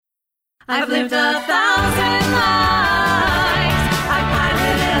I've lived 1,000 lives. I've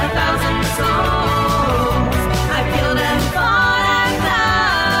piloted 1,000 souls. I've killed and fought at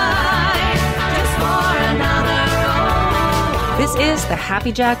night just for another role. This is the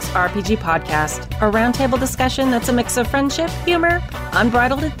Happy Jacks RPG podcast, a roundtable discussion that's a mix of friendship, humor,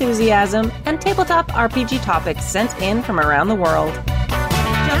 unbridled enthusiasm, and tabletop RPG topics sent in from around the world.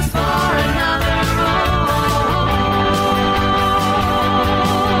 Just for another role.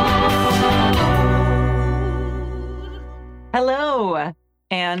 Hello,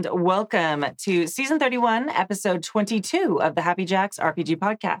 and welcome to Season 31, Episode 22 of the Happy Jacks RPG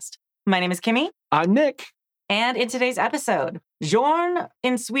podcast. My name is Kimmy. I'm Nick. And in today's episode, Jorn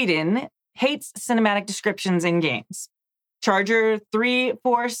in Sweden hates cinematic descriptions in games.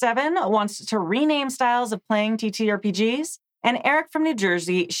 Charger347 wants to rename styles of playing TTRPGs. And Eric from New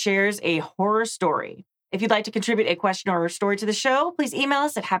Jersey shares a horror story. If you'd like to contribute a question or a story to the show, please email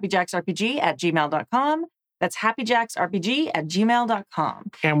us at happyjacksrpg@gmail.com. That's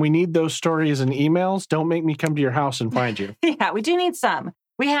happyjacksrpg@gmail.com. And we need those stories and emails. Don't make me come to your house and find you. Yeah, we do need some.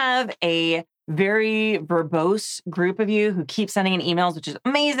 We have a very verbose group of you who keep sending in emails, which is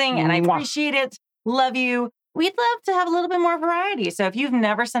amazing, and I appreciate it. Love you. We'd love to have a little bit more variety. So if you've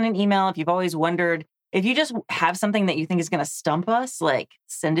never sent an email, if you've always wondered, if you just have something that you think is going to stump us,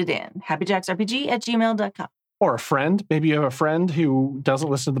 send it in. happyjacksrpg@gmail.com. Or a friend. Maybe you have a friend who doesn't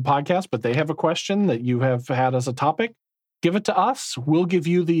listen to the podcast, but they have a question that you have had as a topic. Give it to us. We'll give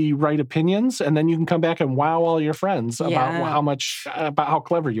you the right opinions, and then you can come back and wow all your friends about how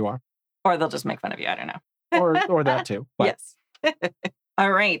clever you are. Or they'll just make fun of you. I don't know. or that too. But. Yes.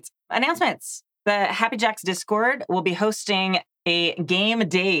 All right. Announcements. The Happy Jacks Discord will be hosting a Game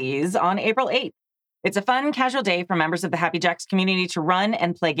Days on April 8th. It's a fun, casual day for members of the Happy Jacks community to run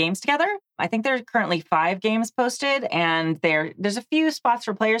and play games together. I think there are currently 5 games posted, and there's a few spots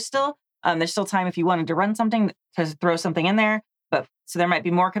for players still. There's still time if you wanted to run something, to throw something in there. So there might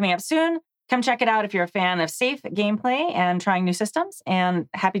be more coming up soon. Come check it out if you're a fan of safe gameplay and trying new systems. And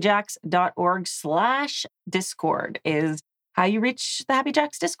happyjacks.org/Discord is how you reach the Happy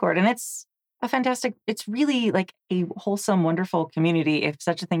Jacks Discord. And it's really like a wholesome, wonderful community, if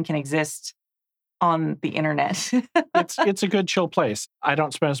such a thing can exist on the internet. It's a good chill place. I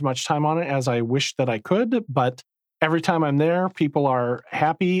don't spend as much time on it as I wish that I could, but every time I'm there, people are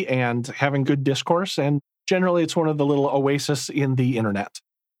happy and having good discourse. And generally, it's one of the little oases in the internet.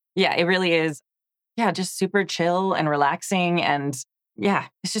 Yeah, it really is. Yeah, just super chill and relaxing. And yeah,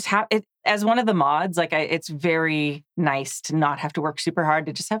 it's just as one of the mods, it's very nice to not have to work super hard,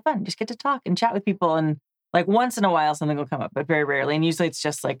 to just have fun, just get to talk and chat with people. And once in a while, something will come up, but very rarely. And usually it's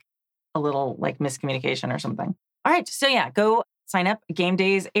just a little miscommunication or something. All right. So yeah, go sign up. Game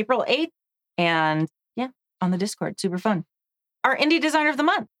Days, April 8th. And yeah, on the Discord. Super fun. Our Indie Designer of the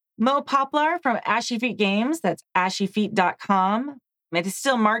Month, Mo Poplar from Ashy Feet Games. That's ashyfeet.com. It is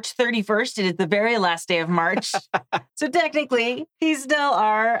still March 31st. It is the very last day of March. So technically, he's still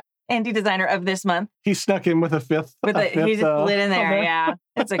our Indie Designer of this month. He snuck in with a fifth. He just slid in there. Yeah,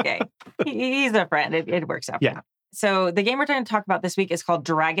 it's okay. He's a friend. It works out. Yeah. So the game we're going to talk about this week is called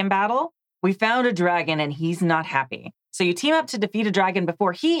Dragon Battle. We found a dragon and he's not happy. So you team up to defeat a dragon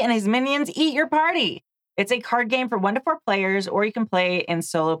before he and his minions eat your party. It's a card game for 1 to 4 players, or you can play in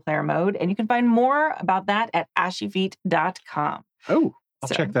solo player mode. And you can find more about that at ashyfeet.com. Oh, I'll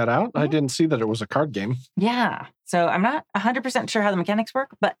check that out. I didn't see that it was a card game. Yeah. So I'm not 100% sure how the mechanics work,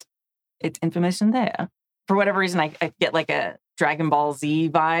 but it's information there. For whatever reason, I get a Dragon Ball Z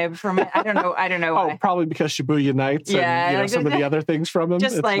vibe from it. I don't know why. Oh, probably because Shibuya Nights and some of the other things from him.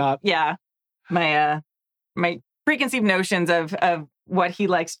 Just my preconceived notions of what he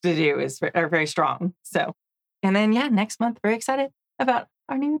likes to do are very strong. So, and then next month, very excited about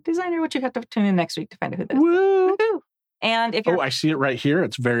our new designer, which you have to tune in next week to find out who this is. Woo! And if I see it right here.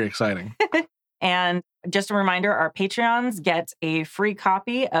 It's very exciting. And just a reminder, our Patreons get a free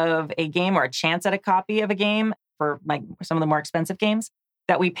copy of a game, or a chance at a copy of a game, for some of the more expensive games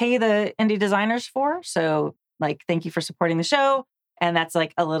that we pay the indie designers for. So thank you for supporting the show. And that's a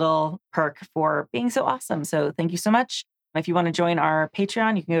little perk for being so awesome. So thank you so much. If you want to join our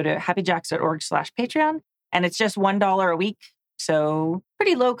Patreon, you can go to happyjacks.org/Patreon. And it's just $1 a week. So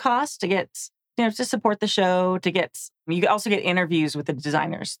pretty low cost to get, to support the show, you also get interviews with the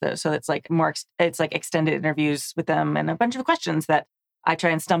designers though. So it's extended interviews with them and a bunch of questions that I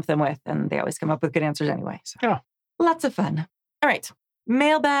try and stump them with. And they always come up with good answers anyway. So yeah. Lots of fun. All right.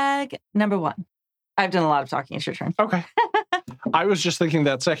 Mailbag number 1. I've done a lot of talking. It's your turn. Okay. I was just thinking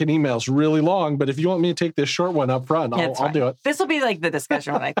that second email is really long, but if you want me to take this short one up front, I'll do it. This will be the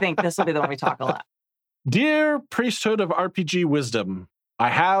discussion one. I think this will be the one we talk a lot. Dear Priesthood of RPG Wisdom, I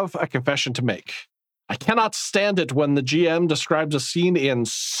have a confession to make. I cannot stand it when the GM describes a scene in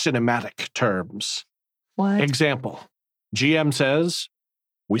cinematic terms. What? Example, GM says,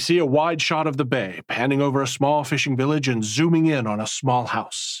 we see a wide shot of the bay, panning over a small fishing village and zooming in on a small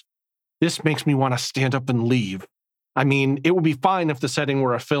house. This makes me want to stand up and leave. I mean, it would be fine if the setting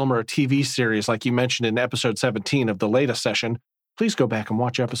were a film or a TV series like you mentioned in episode 17 of the latest session. Please go back and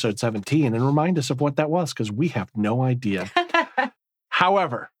watch episode 17 and remind us of what that was, because we have no idea.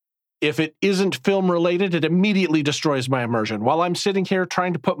 However, if it isn't film related, it immediately destroys my immersion. While I'm sitting here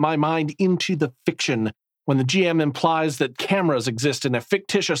trying to put my mind into the fiction, when the GM implies that cameras exist in a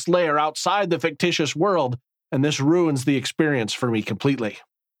fictitious layer outside the fictitious world, and this ruins the experience for me completely.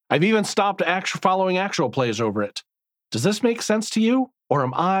 I've even stopped following actual plays over it. Does this make sense to you, or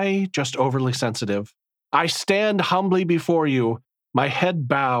am I just overly sensitive? I stand humbly before you, my head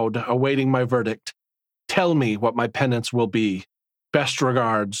bowed, awaiting my verdict. Tell me what my penance will be. Best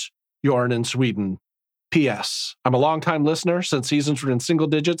regards, Jorn in Sweden. P.S. I'm a longtime listener since seasons were in single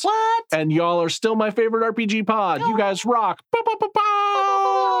digits. What? And y'all are still my favorite RPG pod. You guys rock. Bow, bow, bow, bow.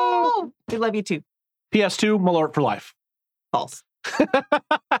 Oh, we love you too. PS2, Malort for life. False.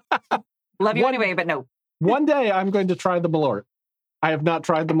 Love you anyway, but no. One day I'm going to try the Malort. I have not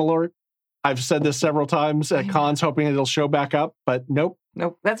tried the Malort. I've said this several times at cons, hoping it'll show back up, but nope.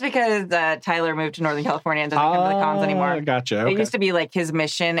 Nope. That's because Tyler moved to Northern California and doesn't come to the cons anymore. Gotcha. Okay. It used to be like his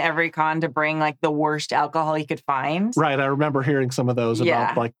mission every con to bring like the worst alcohol he could find. Right. I remember hearing some of those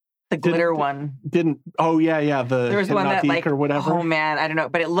about like the glitter one. Oh yeah. There was one that like, or whatever. Oh man, I don't know.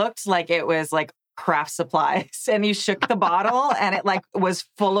 But it looked like it was like craft supplies and you shook the bottle and it like was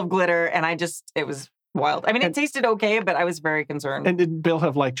full of glitter and it was wild. I mean, it tasted okay, but I was very concerned. And did Bill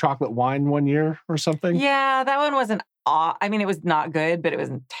have like chocolate wine one year or something? Yeah, that one wasn't. I mean, it was not good, but it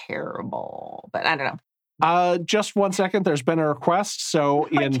wasn't terrible. But I don't know. Just 1 second. There's been a request. So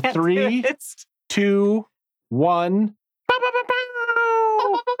in 3, 2, 1.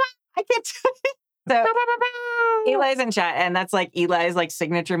 I can't do it. So Eli's in chat, and that's like Eli's like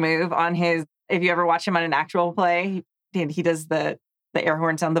signature move on his. If you ever watch him on an actual play, he does the air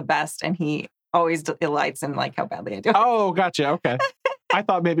horn sound the best, and he always delights in like how badly I do it. Oh, gotcha. Okay. I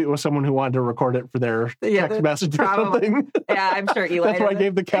thought maybe it was someone who wanted to record it for their text message or something. Yeah, I'm sure Eli. That's why I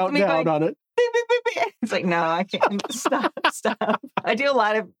gave the countdown on it. It's like, no, I can't. Stop. I do a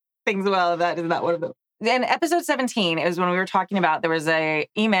lot of things well. That is not one of them. In episode 17, it was when we were talking about, there was a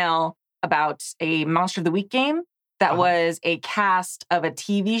email about a Monster of the Week game that was a cast of a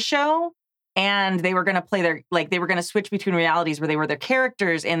TV show. And they were going to play they were going to switch between realities where they were their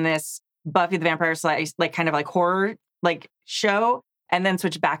characters in this Buffy the Vampire Slayer, like kind of like horror, like show. And then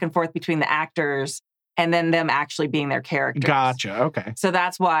switch back and forth between the actors and then them actually being their characters. Gotcha. Okay. So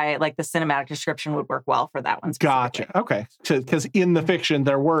that's why like the cinematic description would work well for that one. Gotcha. Okay. Because in the fiction,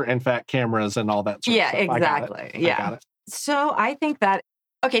 there were in fact camoras and all that sort of stuff. Exactly. I got it. So I think that,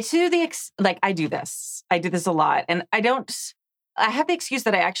 okay, to the, I do this a lot. And I have the excuse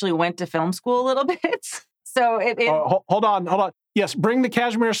that I actually went to film school a little bit. So hold on. Yes, bring the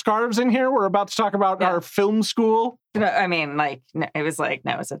cashmere scarves in here. We're about to talk about our film school. No, I mean, it's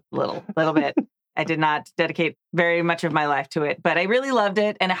a little bit. I did not dedicate very much of my life to it, but I really loved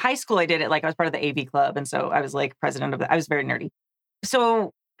it. And in high school, I did it. Like I was part of the AV club. And so I was like president of it. I was very nerdy.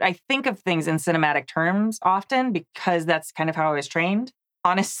 So I think of things in cinematic terms often because that's kind of how I was trained.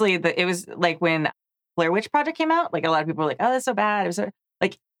 Honestly, it was like when Blair Witch Project came out, like a lot of people were like, oh, that's so bad. It was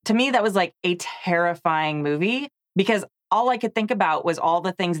like, to me, that was like a terrifying movie because all I could think about was all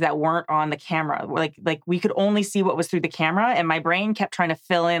the things that weren't on the camera. Like we could only see what was through the camera. And my brain kept trying to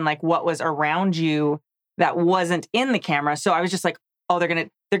fill in like what was around you that wasn't in the camera. So I was just like, oh,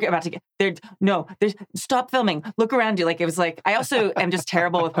 stop filming. Look around you. Like, it was like, I also am just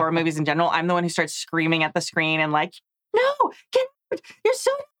terrible with horror movies in general. I'm the one who starts screaming at the screen and like, no, you're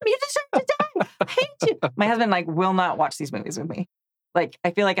so dumb. You deserve to die. I hate you. My husband like will not watch these movies with me. Like,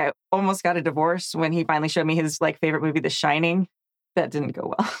 I feel like I almost got a divorce when he finally showed me his like favorite movie, The Shining. That didn't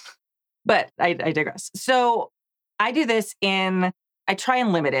go well, but I digress. So I do this I try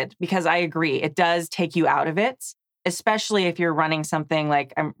and limit it because I agree. It does take you out of it, especially if you're running something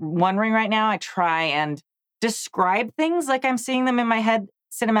like I'm wondering right now. I try and describe things like I'm seeing them in my head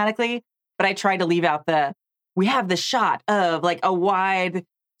cinematically, but I try to leave out we have the shot of like a wide.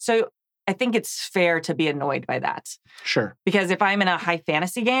 So I think it's fair to be annoyed by that. Sure. Because if I'm in a high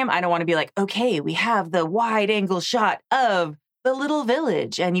fantasy game, I don't want to be like, okay, we have the wide angle shot of the little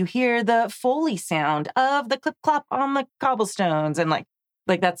village and you hear the Foley sound of the clip clop on the cobblestones. And like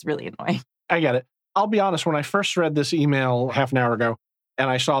that's really annoying. I get it. I'll be honest. When I first read this email half an hour ago, and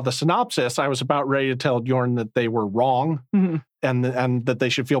I saw the synopsis, I was about ready to tell Jorn that they were wrong and that they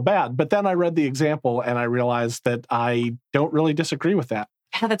should feel bad. But then I read the example and I realized that I don't really disagree with that.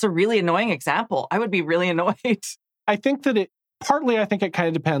 Yeah, that's a really annoying example. I would be really annoyed. I think that it kind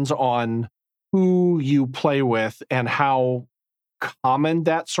of depends on who you play with and how common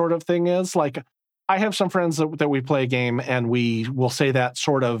that sort of thing is. Like, I have some friends that we play a game and we will say that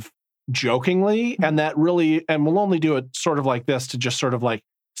sort of jokingly, and we'll only do it sort of like this to just sort of like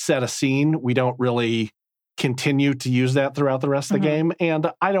set a scene. We don't really continue to use that throughout the rest of the game.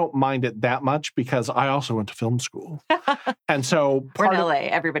 And I don't mind it that much because I also went to film school. And so we're in LA,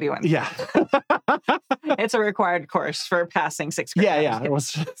 everybody went. Yeah. It's a required course for passing sixth grade. Yeah. It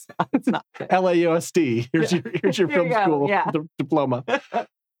was it's not good. LAUSD. Here's your film school diploma.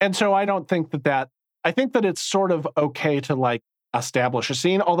 And so I don't think I think that it's sort of okay to like establish a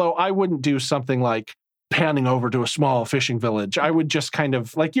scene, although I wouldn't do something like panning over to a small fishing village. I would just kind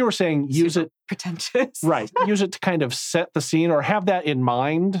of, like you were saying, use it pretentious. Right. Use it to kind of set the scene or have that in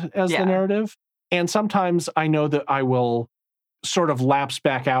mind as the narrative. And sometimes I know that I will sort of lapse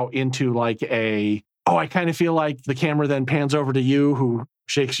back out into like I kind of feel like the camera then pans over to you who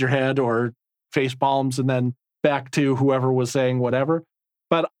shakes your head or face palms and then back to whoever was saying whatever.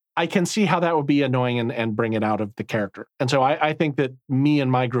 But I can see how that would be annoying and bring it out of the character. And so I think that me and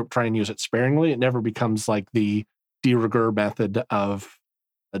my group try and use it sparingly. It never becomes like the de rigueur method of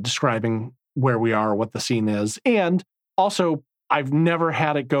describing where we are, what the scene is. And also, I've never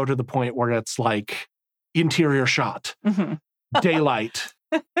had it go to the point where it's like interior shot, daylight,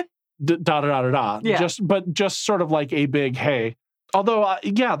 Yeah. Just sort of like a big, hey. Although,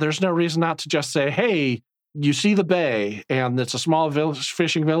 there's no reason not to just say, hey, you see the bay and it's a small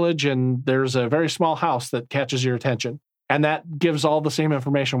fishing village and there's a very small house that catches your attention. And that gives all the same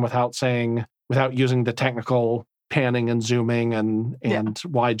information without using the technical panning and zooming and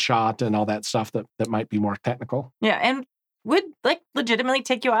wide shot and all that stuff that might be more technical. Yeah. And would like legitimately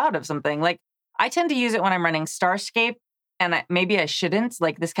take you out of something. Like I tend to use it when I'm running Starscape and maybe I shouldn't.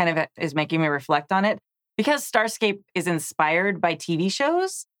 Like this kind of is making me reflect on it because Starscape is inspired by TV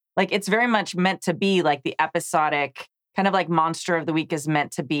shows. Like, it's very much meant to be like the episodic, kind of like Monster of the Week is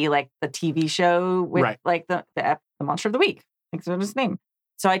meant to be like the TV show with like the Monster of the Week. I think that's his name.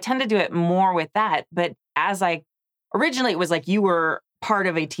 So I tend to do it more with that. But originally it was like you were part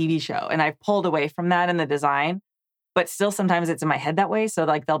of a TV show and I pulled away from that in the design. But still sometimes it's in my head that way. So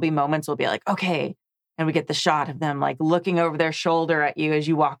like there'll be moments we'll be like, okay. And we get the shot of them like looking over their shoulder at you as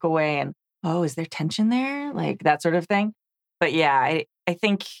you walk away and, oh, is there tension there? Like that sort of thing. But yeah, I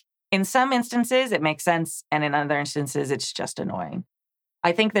think in some instances it makes sense, and in other instances it's just annoying.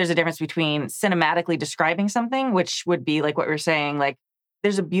 I think there's a difference between cinematically describing something, which would be like what we were saying, like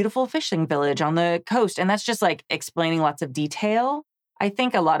there's a beautiful fishing village on the coast, and that's just like explaining lots of detail. I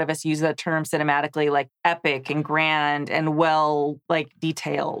think a lot of us use the term cinematically like epic and grand and well like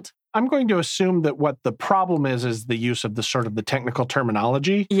detailed. I'm going to assume that what the problem is the use of the sort of the technical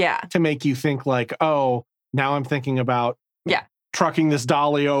terminology to make you think like, oh, now I'm thinking about trucking this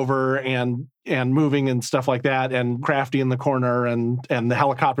dolly over and moving and stuff like that, and Crafty in the corner and the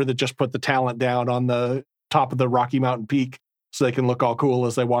helicopter that just put the talent down on the top of the Rocky Mountain peak so they can look all cool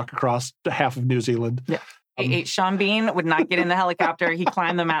as they walk across half of New Zealand. Yeah. Sean Bean would not get in the helicopter. He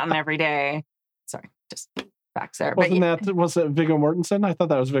climbed the mountain every day. Sorry, just facts there. Was it Viggo Mortensen? I thought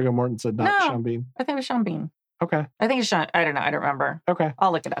that was Viggo Mortensen, not Sean Bean. I think it was Sean Bean. Okay. I think it's Sean. I don't know. I don't remember. Okay.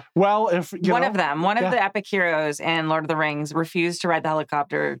 I'll look it up. Well, if one of the epic heroes in Lord of the Rings refused to ride the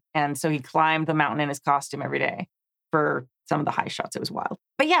helicopter, and so he climbed the mountain in his costume every day for some of the high shots. It was wild.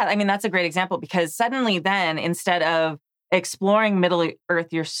 But yeah, I mean, that's a great example because suddenly then, instead of exploring Middle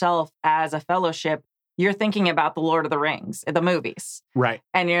Earth yourself as a fellowship, you're thinking about the Lord of the Rings, the movies. Right.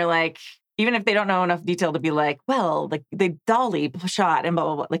 And you're like, even if they don't know enough detail to be like, well, like the dolly shot and blah,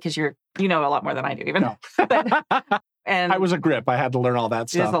 blah, blah, like, because you know a lot more than I do, even. No. But, and I was a grip. I had to learn all that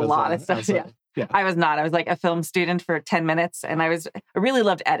stuff. There's a lot of stuff. Yeah. I was not. I was like a film student for 10 minutes and I really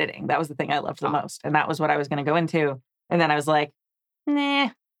loved editing. That was the thing I loved the most. And that was what I was going to go into. And then I was like, nah.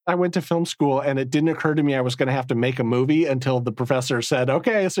 I went to film school and it didn't occur to me I was going to have to make a movie until the professor said,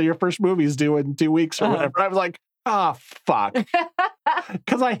 okay, so your first movie's due in 2 weeks or whatever. I was like, fuck.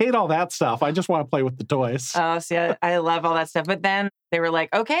 Because I hate all that stuff. I just want to play with the toys. Oh, see, I love all that stuff. But then they were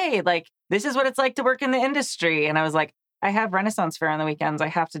like, okay, like, this is what it's like to work in the industry. And I was like, I have Renaissance Fair on the weekends. I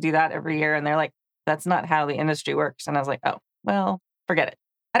have to do that every year. And they're like, that's not how the industry works. And I was like, oh, well, forget it.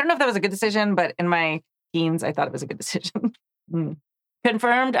 I don't know if that was a good decision, but in my teens, I thought it was a good decision.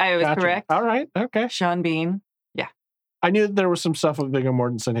 Confirmed, I was correct. All right. Okay. Sean Bean. Yeah. I knew there was some stuff with Viggo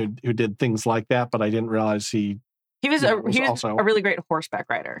Mortensen who did things like that, but I didn't realize he He was also a really great horseback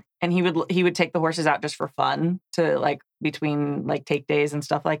rider, and he would take the horses out just for fun to like between like take days and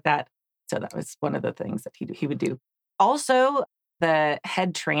stuff like that. So that was one of the things that he would do. Also, the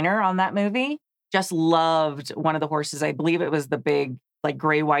head trainer on that movie just loved one of the horses. I believe it was the big like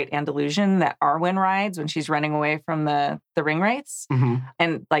gray-white Andalusian that Arwen rides when she's running away from the ring race. Mm-hmm.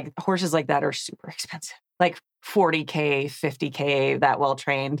 And like horses like that are super expensive, like $40K, $50K, that well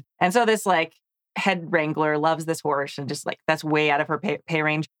trained. And so this like head wrangler loves this horse and just like that's way out of her pay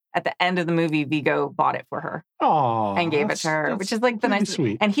range. At the end of the movie, Vigo bought it for her and gave it to her, which is like the nice.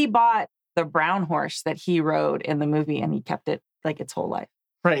 Sweet. And he bought the brown horse that he rode in the movie, and he kept it like its whole life.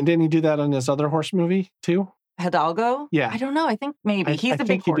 Right, and didn't he do that on his other horse movie too? Hidalgo? Yeah. I don't know. I think maybe. He's the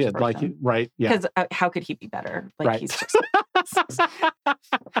big horse he did. person. Like, right, yeah. Because how could he be better? Like, right. he's just...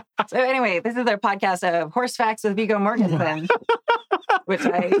 So anyway, this is their podcast of Horse Facts with Viggo Mortensen. Which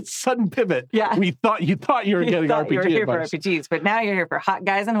Sudden pivot. Yeah. You thought you were getting RPG you were here advice. for RPGs, but now you're here for hot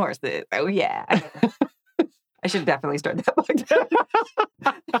guys and horses. Oh, yeah. I should definitely start that podcast.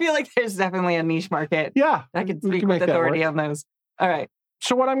 I feel like there's definitely a niche market. Yeah. I could speak with authority on those. All right.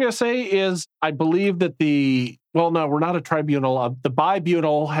 So what I'm going to say is I believe that we're not a tribunal. The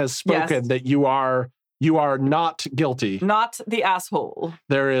bibunal has spoken that you are not guilty. Not the asshole.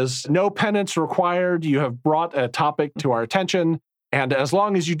 There is no penance required. You have brought a topic to our attention. And as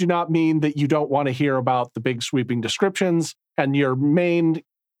long as you do not mean that you don't want to hear about the big sweeping descriptions, and your main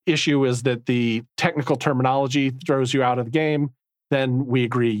issue is that the technical terminology throws you out of the game, then we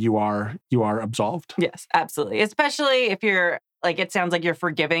agree you are absolved. Yes, absolutely. Especially if you're like, it sounds like you're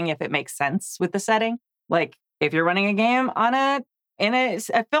forgiving if it makes sense with the setting. Like if you're running a game in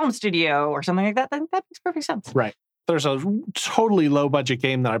a film studio or something like that, then that makes perfect sense. Right. There's a totally low budget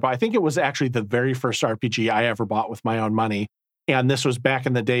game that I bought. I think it was actually the very first RPG I ever bought with my own money. And this was back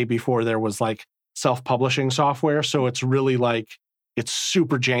in the day before there was like self-publishing software. So it's really like, it's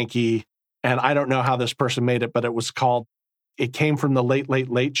super janky. And I don't know how this person made it, but it came from the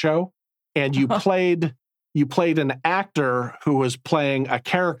Late Show. And you played an actor who was playing a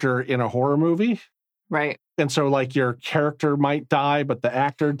character in a horror movie. Right. And so like your character might die, but the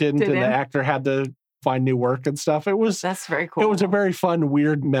actor didn't. And the actor had to find new work and stuff. That's very cool. It was a very fun,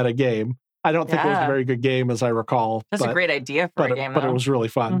 weird meta game. I don't think it was a very good game as I recall. That's a great idea for a game, but it was really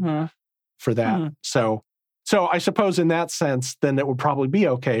fun for that. Mm-hmm. So I suppose in that sense, then it would probably be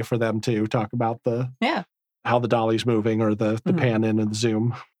okay for them to talk about how the dolly's moving or the pan in and the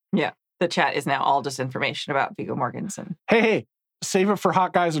zoom. Yeah. The chat is now all just information about Viggo Mortensen. Hey, save it for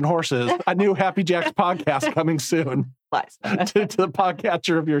Hot Guys and Horses. A new Happy Jacks podcast coming soon to the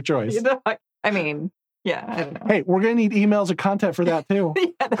podcatcher of your choice. I mean, yeah, I don't know. Hey, we're going to need emails and content for that too.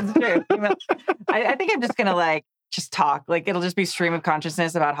 Yeah, that's true. I think I'm just going to just talk. Like it'll just be stream of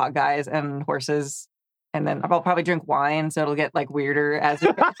consciousness about hot guys and horses. And then I'll probably drink wine. So it'll get weirder as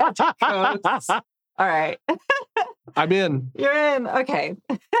it goes. All right. I'm in. You're in. Okay.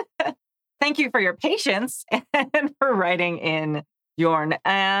 Thank you for your patience and for writing in, Bjorn.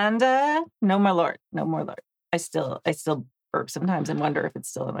 And no more Lord. I still burp sometimes and wonder if it's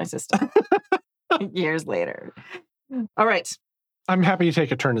still in my system. Years later. All right. I'm happy to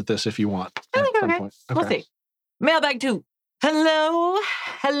take a turn at this if you want. I think okay. We'll see. Mailbag 2.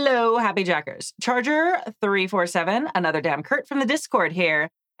 Hello, Happy Jackers. Charger 347, another damn Kurt from the Discord here.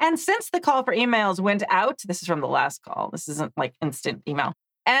 And since the call for emails went out, this is from the last call. This isn't instant email.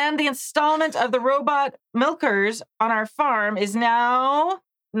 And the installment of the robot milkers on our farm is now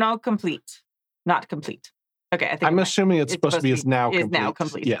complete. Not complete. Okay, I think I'm assuming it's supposed to be now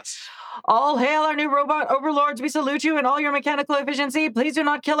complete. Yes. All hail our new robot overlords. We salute you in all your mechanical efficiency. Please do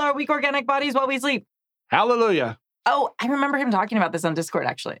not kill our weak organic bodies while we sleep. Hallelujah. Oh, I remember him talking about this on Discord,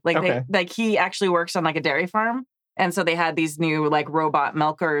 actually. He actually works on a dairy farm. And so they had these new robot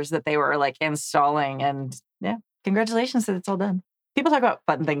milkers that they were installing. And yeah, congratulations that it's all done. People talk about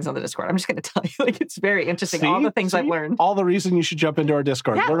fun things on the Discord. I'm just going to tell you, it's very interesting. All the things I've learned. All the reason you should jump into our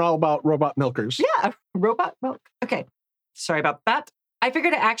Discord. Yeah. Learn all about robot milkers. Yeah, robot milk. Okay. Sorry about that. I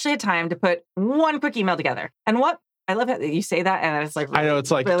figured I actually had time to put one quick email together. And what? I love that you say that. And it's really, I know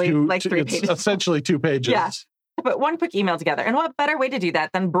it's really, three pages. Essentially 2 pages. Yeah. Put one quick email together. And what better way to do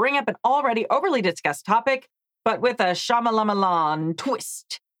that than bring up an already overly discussed topic, but with a Shyamalan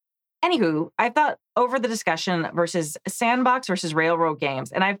twist. Anywho, I thought over the discussion versus sandbox versus railroad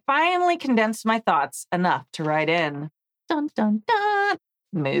games, and I finally condensed my thoughts enough to write in. Dun, dun, dun.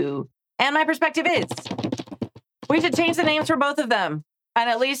 Moo. And my perspective is, we should change the names for both of them. And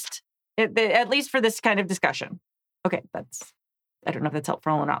at least for this kind of discussion. Okay, I don't know if that's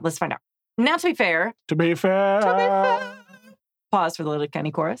helpful or not. Let's find out. Now, to be fair. Pause Pause for the little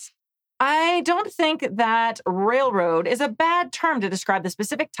Kenny chorus. I don't think that railroad is a bad term to describe the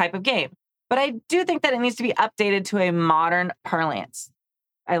specific type of game, but I do think that it needs to be updated to a modern parlance.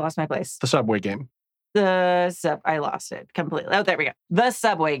 I lost my place. The subway game. I lost it completely. Oh, there we go. The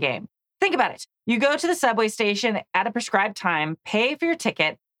subway game. Think about it. You go to the subway station at a prescribed time, pay for your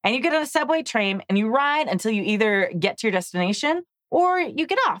ticket, and you get on a subway train and you ride until you either get to your destination or you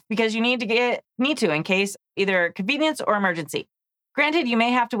get off because you need to in case either convenience or emergency. Granted, you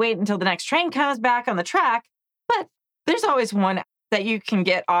may have to wait until the next train comes back on the track, but there's always one that you can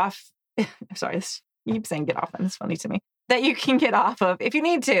get off. Sorry, I keep saying get off, and it's funny to me. That you can get off of if you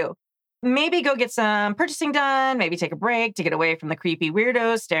need to. Maybe go get some purchasing done, maybe take a break to get away from the creepy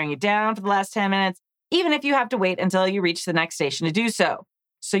weirdos staring you down for the last 10 minutes, even if you have to wait until you reach the next station to do so.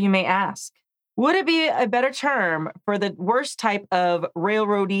 So you may ask, would it be a better term for the worst type of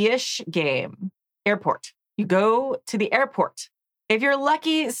railroady-ish game? Airport. You go to the airport. If you're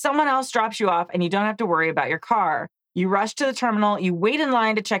lucky, someone else drops you off and you don't have to worry about your car. You rush to the terminal, you wait in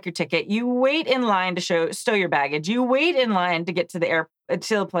line to check your ticket, you wait in line to stow your baggage, you wait in line to get to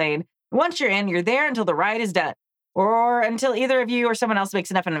the plane. Once you're in, you're there until the ride is done, or until either of you or someone else makes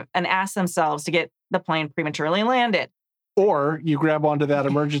enough an ass themselves to get the plane prematurely landed. Or you grab onto that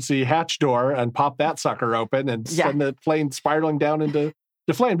emergency hatch door and pop that sucker open and send the plane spiraling down into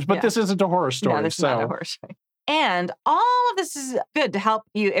the flames. But this isn't a horror story. No, this is not a horror story. And all of this is good to help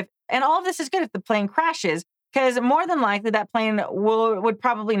you and all of this is good if the plane crashes, because more than likely that plane would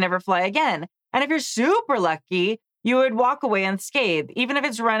probably never fly again. And if you're super lucky, you would walk away unscathed, even if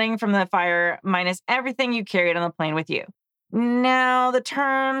it's running from the fire minus everything you carried on the plane with you. Now, the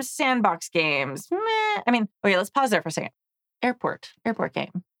term sandbox games. Let's pause there for a second. Airport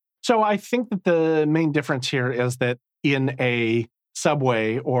game. So I think that the main difference here is that in a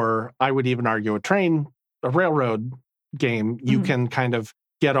subway, or I would even argue a railroad game, you can kind of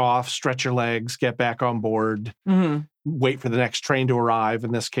get off, stretch your legs, get back on board, wait for the next train to arrive,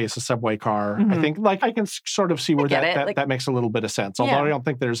 in this case, a subway car. I think I can sort of see where that makes a little bit of sense, although I don't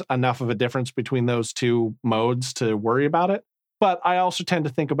think there's enough of a difference between those two modes to worry about it. But I also tend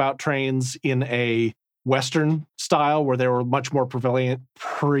to think about trains in a Western style where they were much more prevalent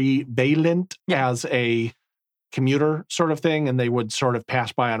as a commuter sort of thing, and they would sort of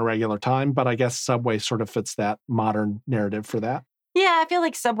pass by on a regular time. But I guess Subway sort of fits that modern narrative for that. Yeah, I feel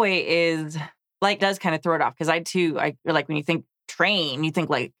like Subway does kind of throw it off, because I feel like when you think train, you think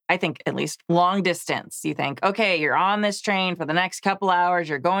I think at least long distance. You think, okay, you're on this train for the next couple hours,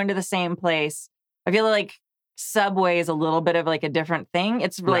 you're going to the same place. I feel like Subway is a little bit of like a different thing.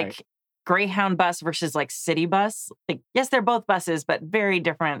 It's like Greyhound bus versus like city bus. Like, yes, they're both buses, but very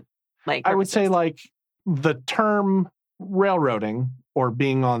different. I would say the term railroading or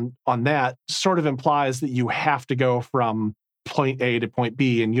being on that sort of implies that you have to go from point A to point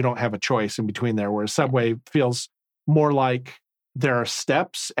B and you don't have a choice in between there, whereas Subway feels more like there are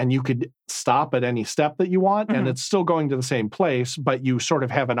steps and you could stop at any step that you want and it's still going to the same place, but you sort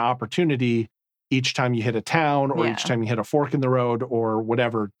of have an opportunity each time you hit a town or each time you hit a fork in the road or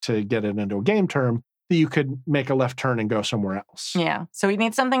whatever, to get it into a game term, that you could make a left turn and go somewhere else. Yeah. So we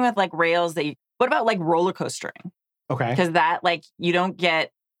need something with like rails what about like roller coastering? Okay. Because that you don't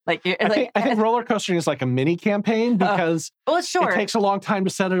get I think roller coastering is like a mini campaign because it takes a long time to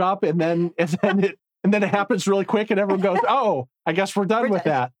set it up and then it happens really quick and everyone goes, oh, I guess we're done with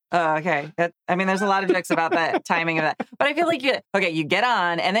that. Oh, okay. There's a lot of jokes about that timing of that. But I feel like you get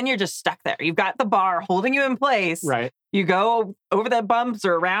on and then you're just stuck there. You've got the bar holding you in place. Right. You go over the bumps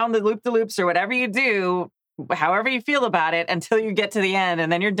or around the loop-de-loops or whatever you do, however you feel about it, until you get to the end and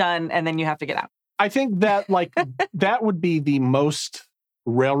then you're done and then you have to get out. I think that that would be the most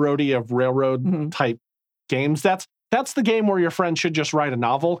railroady of railroad type games. That's the game where your friend should just write a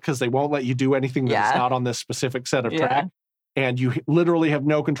novel because they won't let you do anything that's not on this specific set of track. And you literally have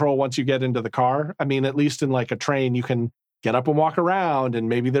no control once you get into the car. I mean, at least in like a train, you can get up and walk around and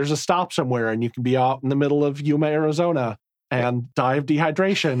maybe there's a stop somewhere and you can be out in the middle of Yuma, Arizona and die of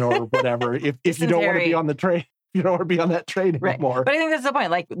dehydration or whatever if you don't want to be on the train. You don't want to be on that train anymore. But I think that's the point.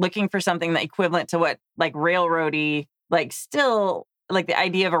 Like looking for something that equivalent to what like railroady, still the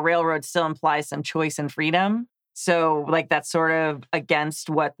idea of a railroad still implies some choice and freedom. So that's sort of against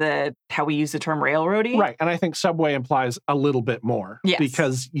how we use the term railroady. Right. And I think Subway implies a little bit more. Yes.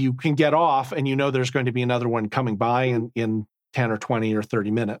 Because you can get off and there's going to be another one coming by in 10 or 20 or 30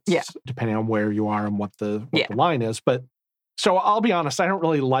 minutes. Yeah. Depending on where you are and what the line is. But so I'll be honest, I don't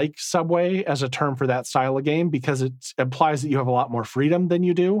really like Subway as a term for that style of game because it implies that you have a lot more freedom than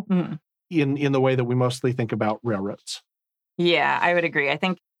you do in the way that we mostly think about railroads. Yeah, I would agree. I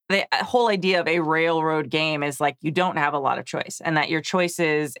think the whole idea of a railroad game is like you don't have a lot of choice and that your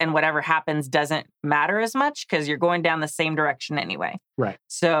choices and whatever happens doesn't matter as much because you're going down the same direction anyway. Right.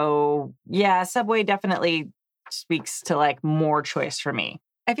 So yeah, Subway definitely speaks to like more choice for me.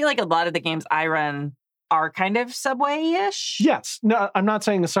 I feel like a lot of the games I run are kind of Subway-ish. Yes. No, I'm not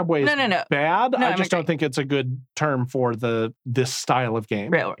saying the Subway is No. bad. No, I just don't think it's a good term for this style of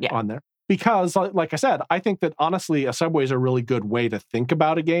game Railroad, yeah. on there. Because, like I said, I think that honestly, a Subway is a really good way to think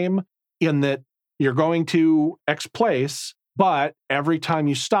about a game in that you're going to X place, but every time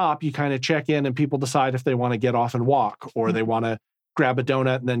you stop, you kind of check in and people decide if they want to get off and walk or they want to grab a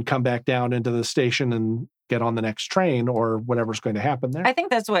donut and then come back down into the station and get on the next train or whatever's going to happen there. I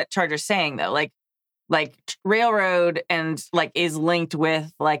think that's what Charger's saying, though. Like railroad and like is linked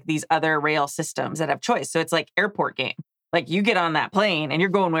with like these other rail systems that have choice. So it's like airport game. Like you get on that plane and you're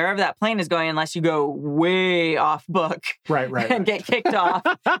going wherever that plane is going unless you go way off book. Right. And get kicked off.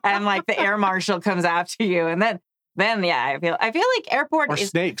 And like the air marshal comes after you. And then yeah, I feel like airport or is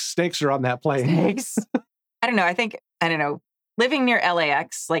snakes. Snakes are on that plane. snakes. I don't know. Living near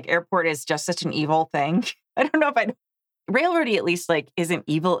LAX, like airport is just such an evil thing. I don't know if railroady at least like isn't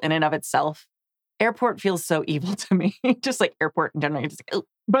evil in and of itself. Airport feels so evil to me. Just like airport in general. Just like,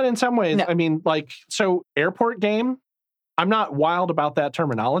 but in some ways, No. I mean, like, so airport game, I'm not wild about that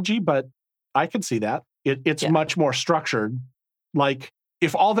terminology, but I could see that. It's much more structured. Like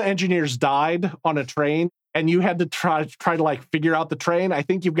if all the engineers died on a train and you had to try to like figure out the train, I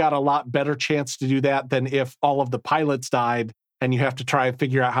think you've got a lot better chance to do that than if all of the pilots died and you have to try and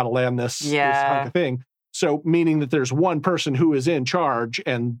figure out how to land this kind of thing. So meaning that there's one person who is in charge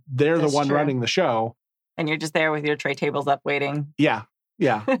and they're That's the one true. running the show. and you're just there with your tray tables up waiting. Yeah.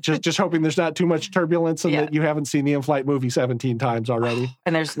 just hoping there's not too much turbulence and that you haven't seen the in-flight movie 17 times already.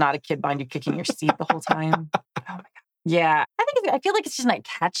 And there's not a kid behind you kicking your seat the whole time. Oh my God. Yeah. I feel like it's just not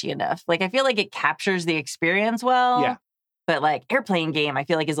catchy enough. Like, I feel like it captures the experience well. Yeah. But like airplane game, I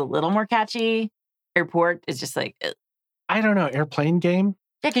feel like is a little more catchy. Airport is just like, I don't know, airplane game?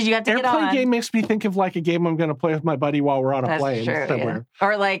 yeah, because you have to get on. Airplane game makes me think of like a game I'm going to play with my buddy while we're on a That's plane true, somewhere. yeah.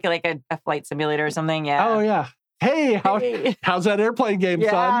 Or like a flight simulator or something. Yeah. Oh, yeah. Hey, how's that airplane game,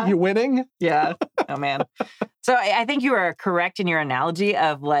 son? You winning? Yeah. Oh, man. So I think you are correct in your analogy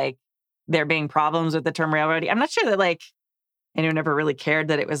of like there being problems with the term railroading. I'm not sure that like anyone ever really cared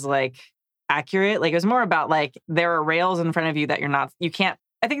that it was like accurate. Like it was more about like there are rails in front of you that you can't.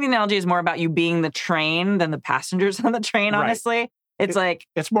 I think the analogy is more about you being the train than the passengers on the train, honestly. Right. It's like...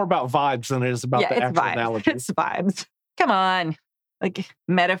 It's more about vibes than it is about the actual analogy. It's vibes. Come on. Like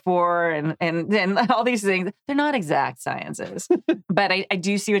metaphor and all these things. They're not exact sciences. But I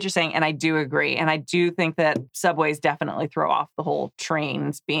do see what you're saying, and I do agree. And I do think that subways definitely throw off the whole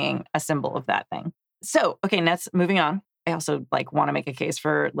trains being a symbol of that thing. So, okay, moving on. I also like want to make a case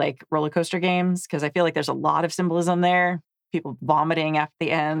for like roller coaster games because I feel like there's a lot of symbolism there. People vomiting after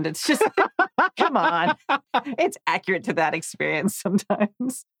the end. It's just, come on. It's accurate to that experience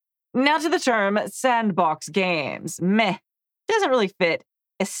sometimes. Now to the term sandbox games. Meh. Doesn't really fit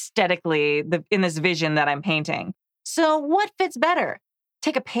aesthetically in this vision that I'm painting. So what fits better?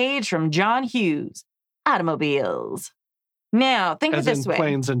 Take a page from John Hughes, Automobiles. Now, think of it this way.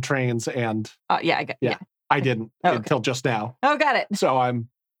 Planes and trains and... yeah. I didn't until just now. Oh, got it. So I'm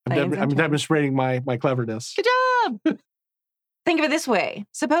demonstrating my cleverness. Good job. Think of it this way.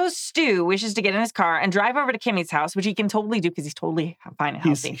 Suppose Stu wishes to get in his car and drive over to Kimmy's house, which he can totally do because he's totally fine and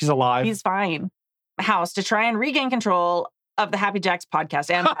healthy. He's alive. He's fine. House to try and regain control of the Happy Jacks podcast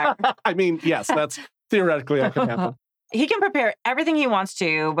empire. I mean, yes, that's theoretically that can happen. He can prepare everything he wants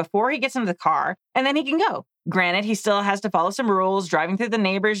to before he gets into the car, and then he can go. Granted, he still has to follow some rules. Driving through the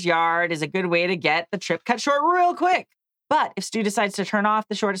neighbor's yard is a good way to get the trip cut short real quick. But if Stu decides to turn off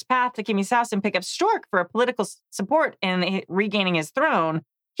the shortest path to Kimmy's house and pick up Stork for a political support in regaining his throne,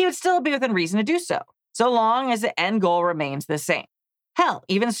 he would still be within reason to do so long as the end goal remains the same. Hell,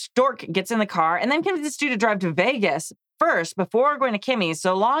 even Stork gets in the car and then convinces Stu to drive to Vegas first before going to Kimmy's.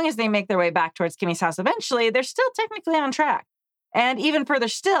 So long as they make their way back towards Kimmy's house eventually, they're still technically on track. And even further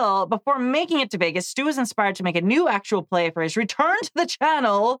still, before making it to Vegas, Stu is inspired to make a new actual play for his return to the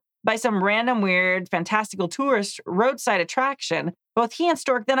channel by some random, weird, fantastical tourist roadside attraction. Both he and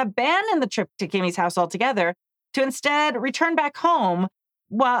Stork then abandon the trip to Kimmy's house altogether to instead return back home.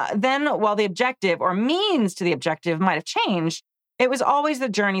 While the objective or means to the objective might have changed, it was always the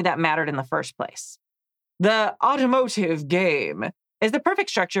journey that mattered in the first place. The automotive game is the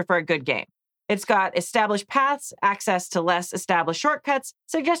perfect structure for a good game. It's got established paths, access to less established shortcuts,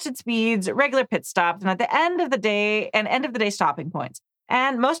 suggested speeds, regular pit stops, and at the end of the day stopping points.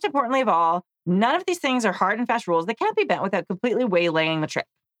 And most importantly of all, none of these things are hard and fast rules that can't be bent without completely waylaying the trip.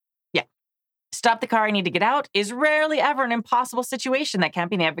 Stop the car, I need to get out is rarely ever an impossible situation that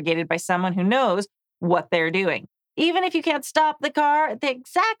can't be navigated by someone who knows what they're doing. Even if you can't stop the car at the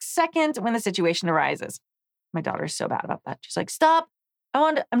exact second when the situation arises. My daughter is so bad about that. She's like, stop.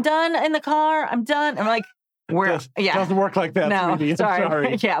 I'm done in the car. I'm done. I'm like, Doesn't work like that, no, sweetie. I'm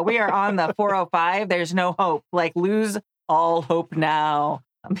sorry. Yeah, we are on the 405. There's no hope. Like, lose all hope now.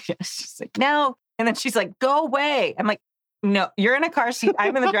 She's like, no. And then she's like, go away. I'm like, no, you're in a car seat.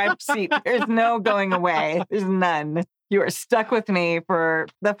 I'm in the driver's seat. There's no going away. There's none. You are stuck with me for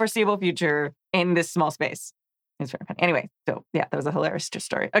the foreseeable future in this small space. It's very funny. Anyway, so yeah, that was a hilarious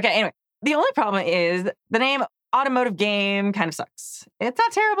story. Okay, anyway, the only problem is the name automotive game kind of sucks. It's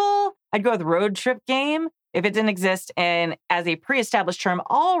not terrible. I'd go with road trip game if it didn't exist and as a pre-established term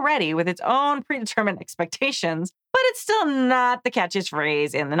already with its own predetermined expectations, but it's still not the catchiest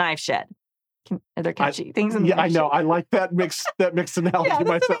phrase in the knife shed. Are there catchy things in the knife I know. shed? I like that mixed analogy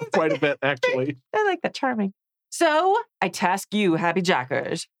myself quite a bit, actually. I like that. Charming. So I task you, happy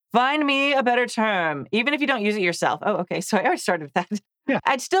jackers, find me a better term, even if you don't use it yourself. Oh, okay. So I already started with that. Yeah.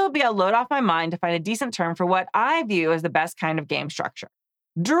 I'd still be a load off my mind to find a decent term for what I view as the best kind of game structure.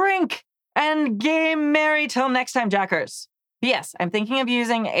 Drink and game merry till next time, jackers. Yes, I'm thinking of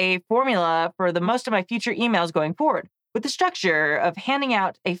using a formula for the most of my future emails going forward, with the structure of handing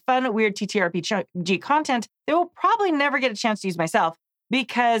out a fun, weird TTRPG content that will probably never get a chance to use myself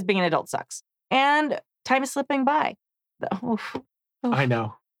because being an adult sucks. And time is slipping by. I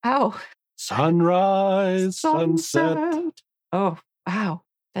know. Ow. Sunrise, sunset. Oh, wow.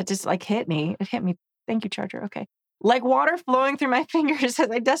 That just hit me. It hit me. Thank you, Charger. Okay. Like water flowing through my fingers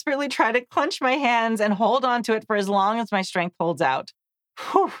as I desperately try to clench my hands and hold on to it for as long as my strength holds out.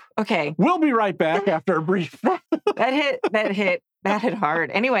 Whew. Okay. We'll be right back after a brief. That hit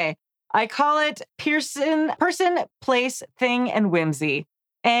hard. Anyway, I call it person, place, thing, and whimsy.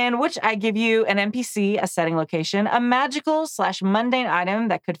 And which I give you an NPC, a setting location, a magical/mundane item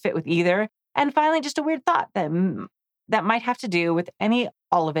that could fit with either, and finally just a weird thought that might have to do with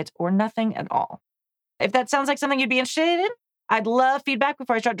all of it, or nothing at all. If that sounds like something you'd be interested in, I'd love feedback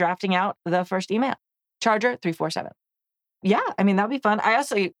before I start drafting out the first email. Charger 347. Yeah, I mean, that'd be fun. I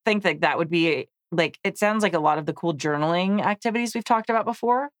also think that would be it sounds like a lot of the cool journaling activities we've talked about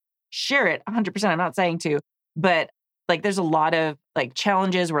before. Share it 100%. I'm not saying to, but there's a lot of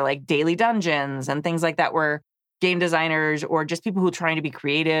challenges where daily dungeons and things like that where game designers or just people who are trying to be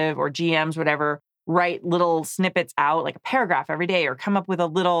creative or GMs, whatever, write little snippets out, like a paragraph every day, or come up with an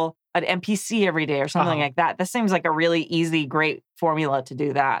NPC every day or something like that. This seems like a really easy, great formula to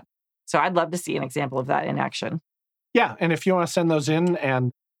do that. So I'd love to see an example of that in action. Yeah. And if you want to send those in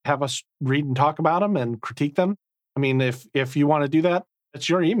and have us read and talk about them and critique them, I mean, if you want to do that, it's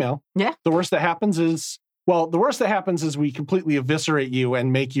your email. Yeah. The worst that happens is we completely eviscerate you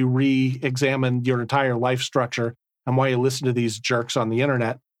and make you re-examine your entire life structure and why you listen to these jerks on the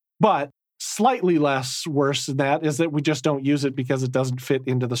internet. But slightly less worse than that is that we just don't use it because it doesn't fit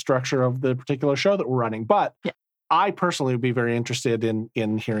into the structure of the particular show that we're running. But yeah. I personally would be very interested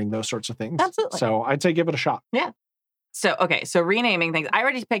in hearing those sorts of things. Absolutely. So I'd say give it a shot. Yeah. So, okay. So renaming things. I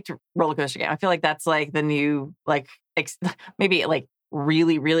already picked roller coaster game. I feel like that's the new, maybe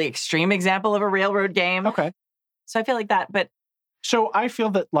really, really extreme example of a railroad game. Okay. So I feel like that, but. So I feel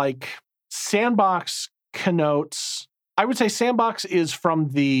that sandbox connotes, I would say sandbox is from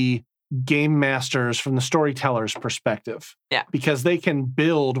the game masters, from the storyteller's perspective. Yeah. Because they can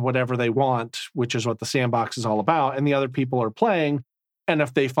build whatever they want, which is what the sandbox is all about. And the other people are playing. And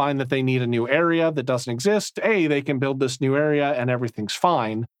if they find that they need a new area that doesn't exist, they can build this new area and everything's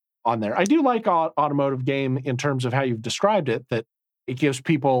fine on there. I do like automotive game in terms of how you've described it, that it gives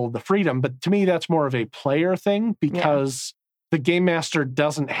people the freedom. But to me, that's more of a player thing because the game master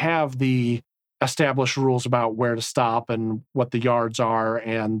doesn't have the established rules about where to stop and what the yards are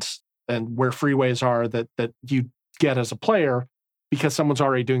and where freeways are that you get as a player because someone's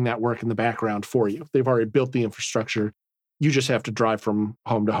already doing that work in the background for you. They've already built the infrastructure. You just have to drive from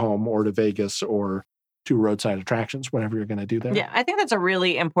home to home or to Vegas or to roadside attractions, whatever you're going to do there. Yeah, I think that's a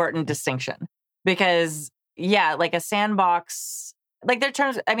really important distinction because, a sandbox, their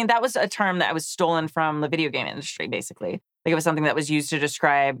terms, I mean, that was a term that was stolen from the video game industry, basically. It was something that was used to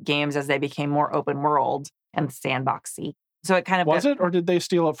describe games as they became more open world and sandboxy. So it kind of... Was it? Or did they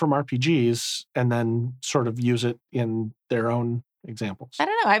steal it from RPGs and then sort of use it in their own examples? I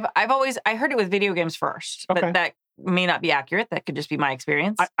don't know. I heard it with video games first, but that may not be accurate. That could just be my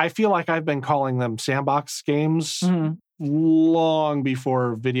experience. I feel like I've been calling them sandbox games long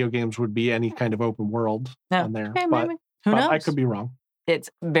before video games would be any kind of open world on there. Okay, but who knows? I could be wrong. It's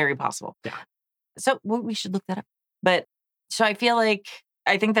very possible. Yeah. So we should look that up. But so I feel like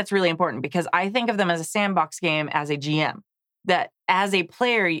I think that's really important because I think of them as a sandbox game as a GM. That as a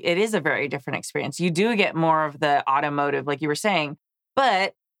player, it is a very different experience. You do get more of the automotive, like you were saying,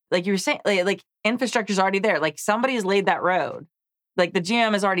 but like you were saying, like infrastructure's already there. Like somebody's laid that road. Like the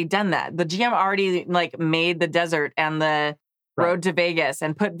GM has already done that. The GM already like made the desert and the road to Vegas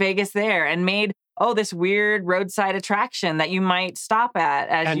and put Vegas there and made, this weird roadside attraction that you might stop at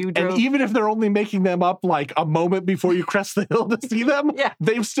as you drove. And even if they're only making them up like a moment before you crest the hill to see them,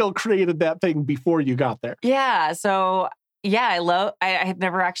 they've still created that thing before you got there. Yeah. So yeah, I have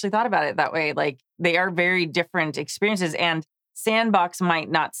never actually thought about it that way. Like they are very different experiences and sandbox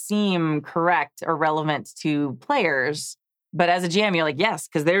might not seem correct or relevant to players. But as a GM, you're like, yes,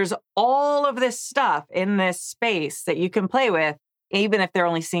 because there's all of this stuff in this space that you can play with, even if they're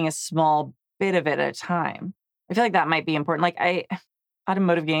only seeing a small bit of it at a time. I feel like that might be important. Like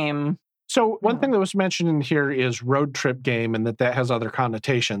automotive game. So one thing that was mentioned in here is road trip game and that has other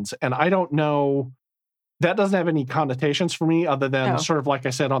connotations. And I don't know, that doesn't have any connotations for me other than sort of like I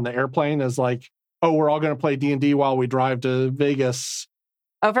said on the airplane is like, we're all going to play D&D while we drive to Vegas.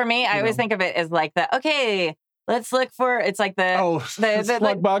 Oh, for me, I always think of it as like let's look for, it's like the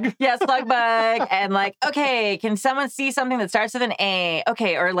slug bug. Yeah, slug bug. And like, okay, can someone see something that starts with an A?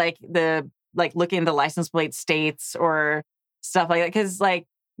 Okay, or like looking into license plate states or stuff like that. Because like,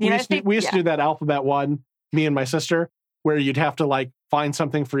 we used to do that alphabet one, me and my sister, where you'd have to like find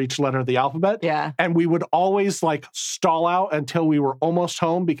something for each letter of the alphabet. Yeah. And we would always like stall out until we were almost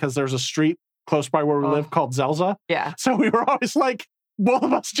home because there's a street close by where we live called Zelza. Yeah. So we were always like, both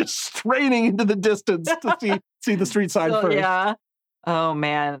of us just straining into the distance to see the street sign first. Yeah. Oh,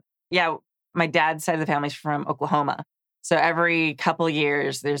 man. Yeah. My dad's side of the family's from Oklahoma. So every couple of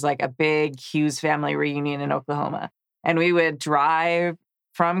years, there's like a big Hughes family reunion in Oklahoma. And we would drive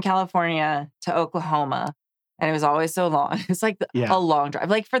from California to Oklahoma. And it was always so long. It's like a long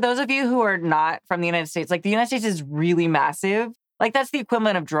drive. Like for those of you who are not from the United States, like the United States is really massive. Like that's the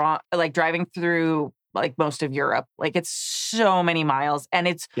equivalent of driving through like most of Europe. Like it's so many miles and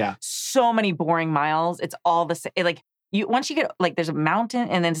it's so many boring miles. It's all the same. Like once you get like there's a mountain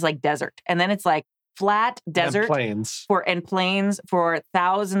and then it's like desert and then it's like flat desert and plains for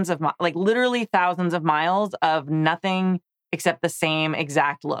thousands of like literally thousands of miles of nothing except the same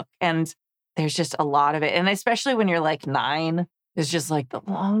exact look. And there's just a lot of it. And especially when you're like 9, it's just like the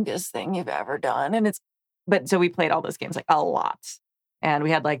longest thing you've ever done. And but so we played all those games like a lot. And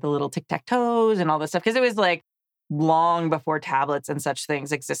we had like the little tic-tac-toes and all this stuff because it was like long before tablets and such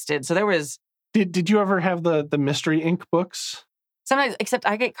things existed. So there was. Did you ever have the Mystery Inc. books? Sometimes, except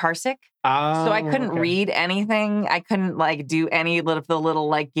I get car sick. So I couldn't read anything. I couldn't like do any of the little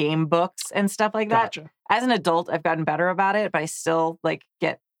like game books and stuff like that. Gotcha. As an adult, I've gotten better about it, but I still like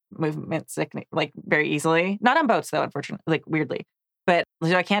get movement sick like very easily. Not on boats though, unfortunately, like weirdly. But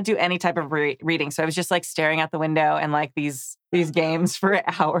so I can't do any type of reading. So I was just like staring out the window and like these games for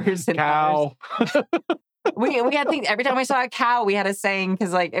hours and cow. hours. we had things every time we saw a cow, we had a saying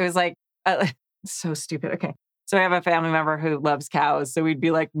because like it was like so stupid. Okay. So I have a family member who loves cows. So we'd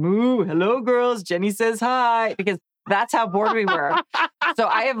be like, moo, hello girls, Jenny says hi. Because that's how bored we were. So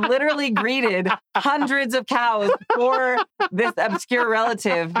I have literally greeted hundreds of cows for this obscure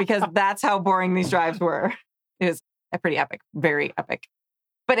relative because that's how boring these drives were. It was pretty epic, very epic.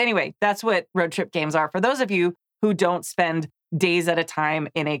 But anyway, that's what road trip games are. For those of you who don't spend days at a time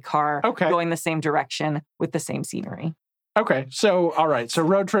in a car going the same direction with the same scenery. Okay. So, all right. So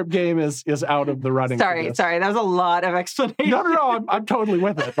road trip game is out of the running. Sorry. That was a lot of explanation. No. I'm totally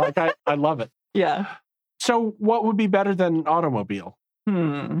with it. Like, I love it. Yeah. So what would be better than automobile?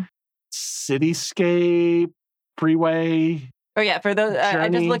 Cityscape, freeway. Oh, yeah. For those, I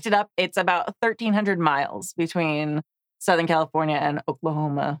just looked it up. It's about 1,300 miles between Southern California and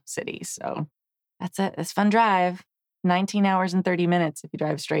Oklahoma City. So that's it. It's a fun drive. 19 hours and 30 minutes if you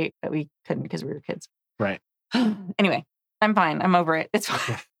drive straight, but we couldn't because we were kids. Right. Anyway, I'm fine. I'm over it. It's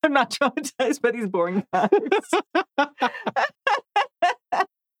fine. I'm not traumatized by these boring drives.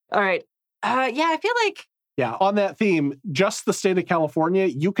 All right. Yeah, I feel like. Yeah, on that theme, just the state of California,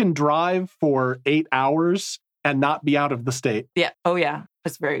 you can drive for 8 hours and not be out of the state. Yeah. Oh, yeah.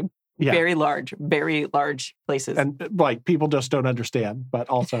 It's very large places. And like people just don't understand, but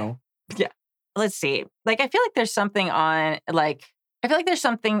also. Yeah. Let's see. Like, I feel like there's something on, like, I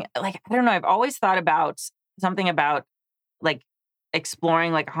don't know. I've always thought about something about like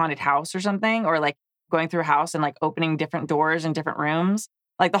exploring like a haunted house or something, or like going through a house and like opening different doors in different rooms.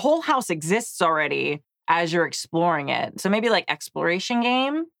 Like the whole house exists already as you're exploring it. So maybe like exploration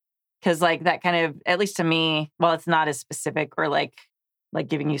game, because like that kind of, at least to me, while it's not as specific or like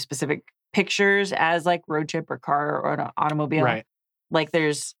giving you specific pictures as like road trip or car or an automobile. Right. Like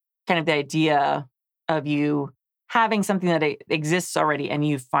there's kind of the idea of you having something that exists already and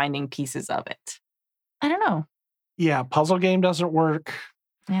you finding pieces of it. I don't know. Yeah, puzzle game doesn't work.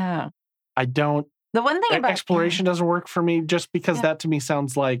 Yeah. I don't. The one thing about exploration doesn't work for me just because that to me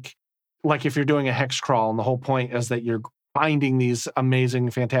sounds like if you're doing a hex crawl and the whole point is that you're finding these amazing,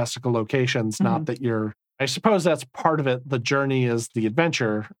 fantastical locations, not that you're, I suppose that's part of it. The journey is the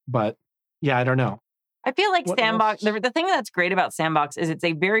adventure, but yeah, I don't know. I feel like Sandbox, the thing that's great about Sandbox is it's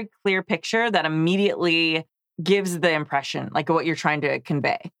a very clear picture that immediately gives the impression, like what you're trying to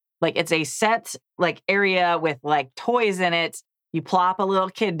convey. Like it's a set like area with like toys in it. You plop a little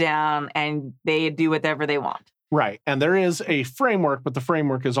kid down and they do whatever they want. Right. And there is a framework, but the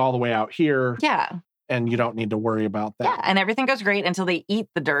framework is all the way out here. Yeah. And you don't need to worry about that. Yeah. And everything goes great until they eat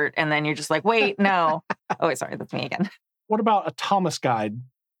the dirt. And then you're just like, wait, no. Oh, wait, sorry. That's me again. What about a Thomas Guide?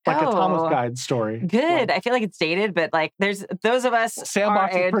 Like a Thomas Guide story. Good. I feel like it's dated, but like there's those of us.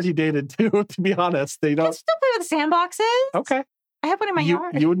 Sandbox is pretty dated too, to be honest. They don't. I still play with sandboxes. Okay. I have one in my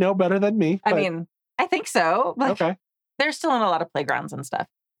yard. You would know better than me. I mean, I think so. Like, okay. They're still in a lot of playgrounds and stuff.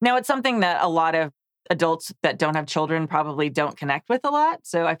 Now, it's something that a lot of adults that don't have children probably don't connect with a lot.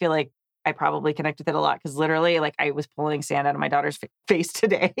 So I feel like I probably connect with it a lot because literally, like, I was pulling sand out of my daughter's face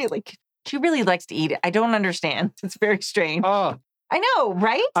today. Like, she really likes to eat it. I don't understand. It's very strange. Oh. I know,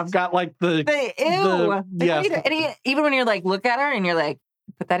 right? I've got like the ew. Yes. And even when you're like, look at her and you're like,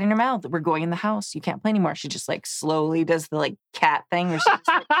 put that in your mouth. We're going in the house. You can't play anymore. She just like slowly does the like cat thing. Where she's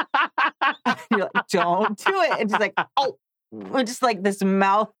like, you're like, don't do it. And she's like, oh, just like this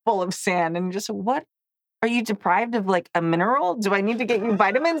mouthful of sand. And just, what? Are you deprived of like a mineral? Do I need to get you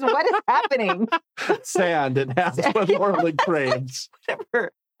vitamins? What is happening? Sand. It has what Orly craves.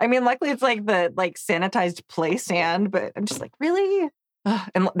 Whatever. I mean, luckily it's like the like sanitized play sand, but I'm just like, really?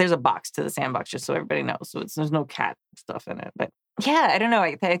 And there's a box to the sandbox just so everybody knows. So there's no cat stuff in it. But yeah, I don't know.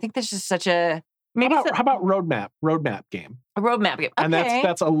 I think there's just such a maybe. How about roadmap game? A roadmap game, okay. And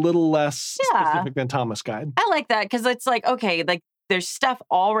that's a little less specific than Thomas Guide. I like that because it's like, okay, like there's stuff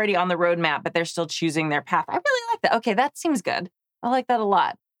already on the roadmap, but they're still choosing their path. I really like that. Okay, that seems good. I like that a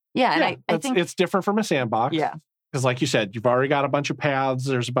lot. Yeah, and I think it's different from a sandbox. Yeah. Because like you said, you've already got a bunch of paths.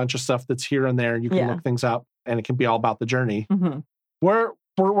 There's a bunch of stuff that's here and there. You can look things up and it can be all about the journey. Mm-hmm. We're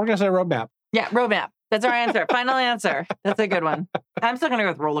going to say roadmap. Yeah, roadmap. That's our answer. Final answer. That's a good one. I'm still going to go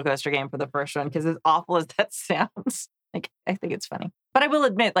with roller coaster game for the first one because as awful as that sounds, like I think it's funny. But I will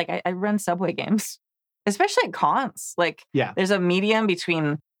admit, like I run Subway games, especially at cons. Like there's a medium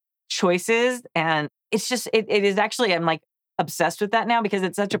between choices and it's just, it is actually, I'm like obsessed with that now because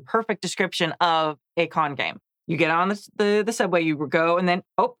it's such a perfect description of a con game. You get on the subway, you go, and then,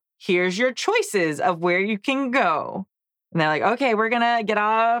 here's your choices of where you can go. And they're like, okay, we're going to get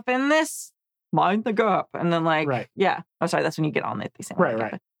off in this, mind the gap. And then like, yeah. I'm sorry, that's when you get on it.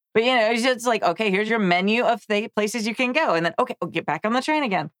 Right. But, you know, it's just like, okay, here's your menu of the places you can go. And then, okay, get back on the train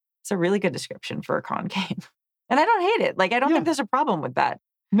again. It's a really good description for a con game. And I don't hate it. Like, I don't think there's a problem with that.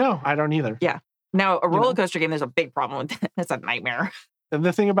 No, I don't either. Yeah. Now, a roller coaster game, there's a big problem with it. It's a nightmare. And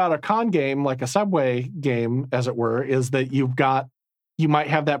the thing about a con game, like a subway game, as it were, is that you might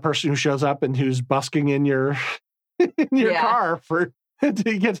have that person who shows up and who's busking in your car to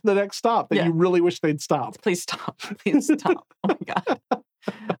get to the next stop that you really wish they'd stop. Please stop. Please stop. Oh my God.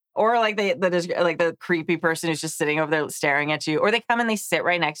 Or like the creepy person who's just sitting over there staring at you. Or they come and they sit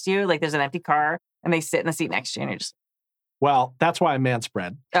right next to you. Like there's an empty car and they sit in the seat next to you and you're just. Well, that's why I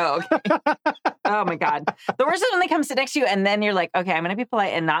manspread. Oh, okay. Oh my God. The worst is when they come sit next to you and then you're like, okay, I'm going to be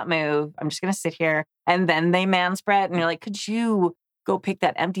polite and not move. I'm just going to sit here. And then they manspread and you're like, could you go pick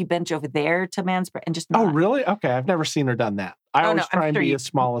that empty bench over there to manspread and just not. Oh, really? Okay. I've never seen her done that. I always try and be as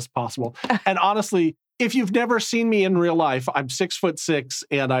small as possible. And honestly, if you've never seen me in real life, I'm 6'6"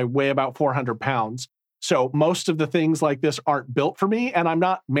 and I weigh about 400 pounds. So most of the things like this aren't built for me, and I'm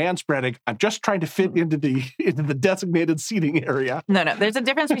not manspreading. I'm just trying to fit into the designated seating area. No. There's a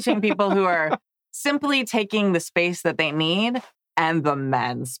difference between people who are simply taking the space that they need and the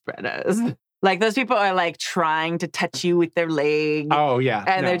manspreaders. Like those people are like trying to touch you with their leg. Oh yeah,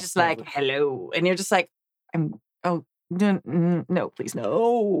 and they're just like, hello, and you're just like, no, please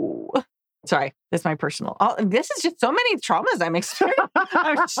no. Sorry, that's my personal. This is just so many traumas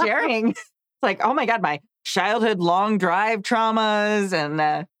I'm sharing. It's like, oh my God, my childhood long drive traumas. And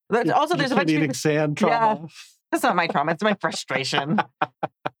also there's a bunch of eating sand trauma. Yeah, that's not my trauma. It's my frustration.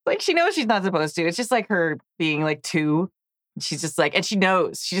 Like she knows she's not supposed to. It's just like her being like 2. She's just like, and she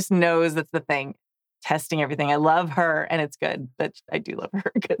just knows that's the thing. Testing everything. I love her and it's good. But I do love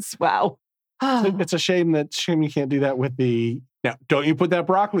her because wow. It's a shame you can't do that with don't you put that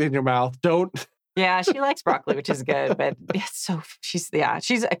broccoli in your mouth. Don't Yeah, she likes broccoli, which is good. But she's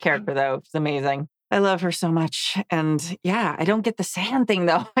a character though. She's amazing. I love her so much. And yeah, I don't get the sand thing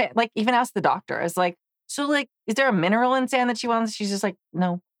though. I, like even asked the doctor. I was like, so like, is there a mineral in sand that she wants? She's just like,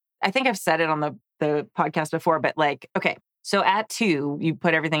 no. I think I've said it on the podcast before, but like, okay. So at 2, you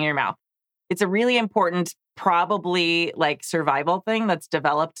put everything in your mouth. It's a really important, probably like survival thing that's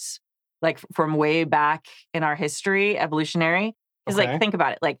developed like from way back in our history, evolutionary. Is like, think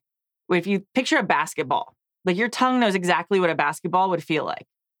about it. Like if you picture a basketball, like your tongue knows exactly what a basketball would feel like.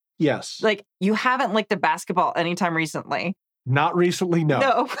 Yes. Like you haven't licked a basketball anytime recently. Not recently, no.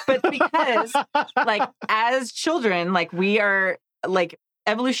 No, but because like as children, like we are like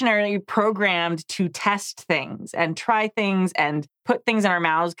evolutionarily programmed to test things and try things and put things in our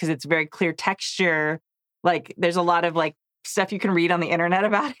mouths because it's very clear texture. Like there's a lot of like stuff you can read on the internet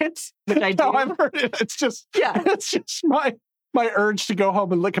about it, which I do. No, I've heard it. It's just my urge to go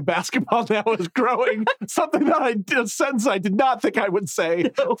home and lick a basketball now is growing. Something that a sentence I did not think I would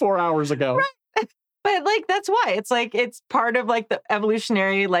say 4 hours ago. Right. But like, that's why it's like, it's part of like the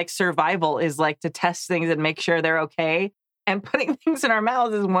evolutionary like survival is like to test things and make sure they're okay. And putting things in our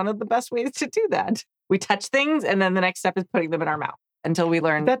mouths is one of the best ways to do that. We touch things and then the next step is putting them in our mouth until we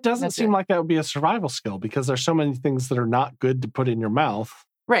learn. That doesn't seem like that would be a survival skill because there's so many things that are not good to put in your mouth.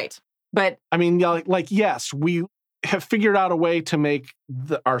 Right. But I mean, like yes, we have figured out a way to make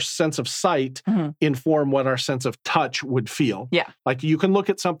our sense of sight inform what our sense of touch would feel. Yeah. Like you can look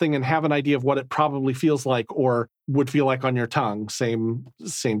at something and have an idea of what it probably feels like or would feel like on your tongue. Same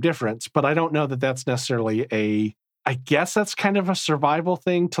difference. But I don't know that that's necessarily I guess that's kind of a survival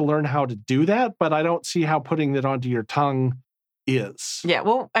thing to learn how to do that. But I don't see how putting it onto your tongue is. Yeah.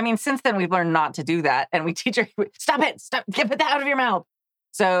 Well, I mean, since then we've learned not to do that. And we teach her, stop, get that out of your mouth.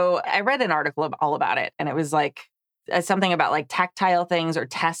 So I read an article all about it. And it was like, something about like tactile things or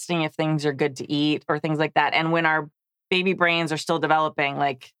testing if things are good to eat or things like that. And when our baby brains are still developing,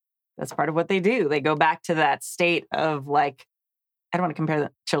 like that's part of what they do. They go back to that state of like, I don't want to compare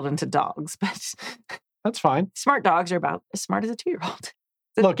the children to dogs, but that's fine. Smart dogs are about as smart as a 2-year-old.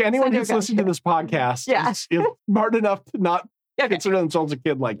 Look, anyone who's listening to this podcast is smart enough to not consider themselves a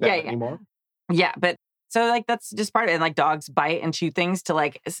kid like that anymore. Yeah, but so like that's just part of it. And like dogs bite and chew things to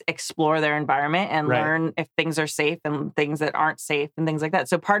like explore their environment and learn if things are safe and things that aren't safe and things like that.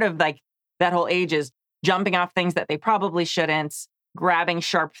 So part of like that whole age is jumping off things that they probably shouldn't, grabbing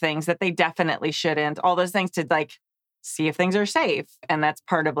sharp things that they definitely shouldn't, all those things to like see if things are safe. And that's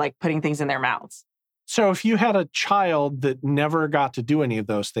part of like putting things in their mouths. So if you had a child that never got to do any of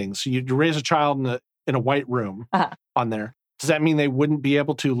those things, so you raise a child in a white room on there, does that mean they wouldn't be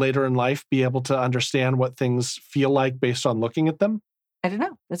able to later in life be able to understand what things feel like based on looking at them? I don't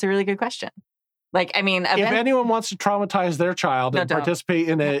know. That's a really good question. Like, I mean, if anyone wants to traumatize their child and participate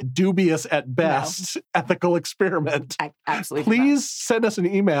in a dubious at best ethical experiment, absolutely please send us an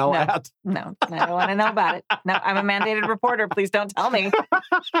email at... No, I don't want to know about it. No, I'm a mandated reporter. Please don't tell me.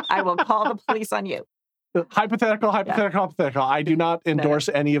 I will call the police on you. Hypothetical. I do not endorse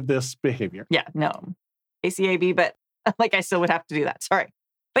any of this behavior. Yeah, no. ACAB, but like I still would have to do that. Sorry.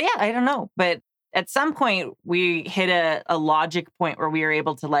 But yeah, I don't know. But at some point we hit a logic point where we were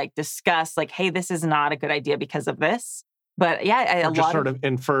able to like discuss like, hey, this is not a good idea because of this. But yeah, or just sort of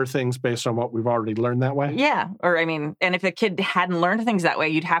infer things based on what we've already learned that way. Yeah. Or I mean, and if the kid hadn't learned things that way,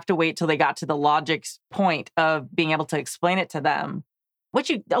 you'd have to wait till they got to the logic's point of being able to explain it to them, which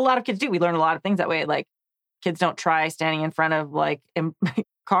a lot of kids do. We learn a lot of things that way. Like kids don't try standing in front of like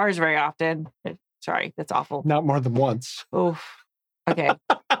cars very often. Sorry, that's awful. Not more than once. Oh, okay.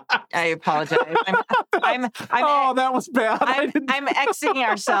 I apologize. Oh, that was bad. I'm exiting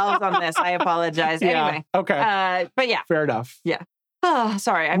ourselves on this. I apologize. Yeah, anyway. Okay. But yeah. Fair enough. Yeah. Oh,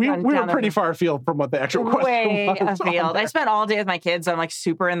 sorry. We were pretty far afield from what the actual question way was. afield. I spent all day with my kids, so I'm like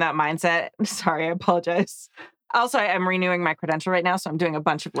super in that mindset. Sorry, I apologize. Also, I'm renewing my credential right now, so I'm doing a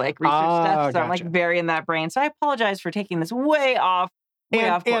bunch of like research stuff. So I'm like very in that brain. So I apologize for taking this way off.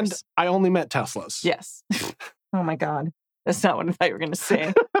 Off course. And I only met Teslas. Yes. Oh my God. That's not what I thought you were going to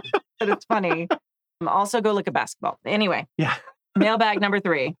say. But it's funny. Also go look at basketball. Anyway. Yeah. Mailbag number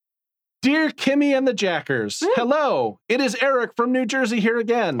 3. Dear Kimmy and the Jackers, hello. It is Eric from New Jersey here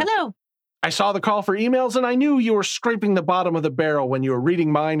again. Hello. I saw the call for emails and I knew you were scraping the bottom of the barrel when you were reading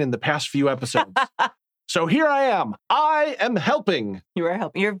mine in the past few episodes. So here I am. I am helping. You are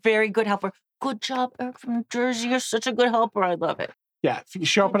helping. You're a very good helper. Good job, Eric from New Jersey. You're such a good helper. I love it. Yeah, if you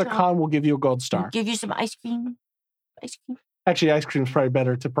show up at a con, we'll give you a gold star. We'll give you some ice cream. Actually, ice cream's probably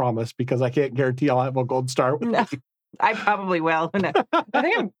better to promise because I can't guarantee I'll have a gold star with me. I probably will. No. I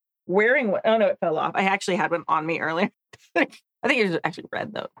think I'm wearing one. Oh, no, it fell off. I actually had one on me earlier. I think it was actually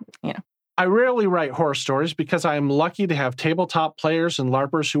red, though. You know. I rarely write horror stories because I am lucky to have tabletop players and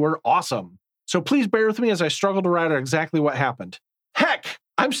LARPers who are awesome. So please bear with me as I struggle to write out exactly what happened. Heck,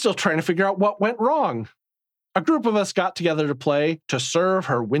 I'm still trying to figure out what went wrong. A group of us got together to play To Serve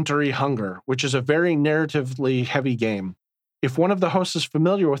Her Wintry Hunger, which is a very narratively heavy game. If one of the hosts is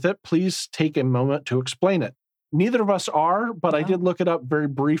familiar with it, please take a moment to explain it. Neither of us are, but I did look it up very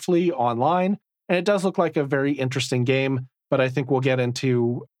briefly online, and it does look like a very interesting game, but I think we'll get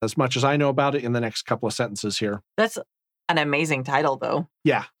into as much as I know about it in the next couple of sentences here. That's an amazing title, though.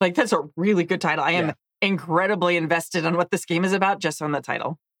 Yeah. Like, that's a really good title. I am incredibly invested on what this game is about just on the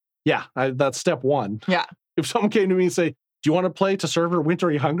title. Yeah, that's step one. Yeah. If someone came to me and say, do you want to play To Serve Her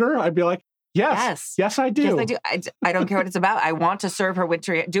Wintry Hunger? I'd be like, yes, I do. Yes, I do. I don't care what it's about. I want to serve her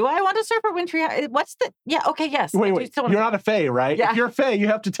wintry. Do I want to serve her wintry? What's the... Yeah, okay, yes. Wait. You're not a fae, right? Yeah. If you're a fae, you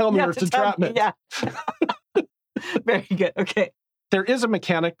have to tell me or it's entrapment. Yeah. Very good. Okay. There is a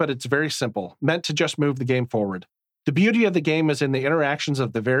mechanic, but it's very simple, meant to just move the game forward. The beauty of the game is in the interactions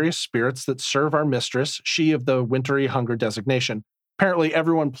of the various spirits that serve our mistress, she of the Wintry Hunger designation. Apparently,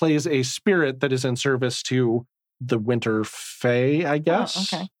 everyone plays a spirit that is in service to the Winter Fae, I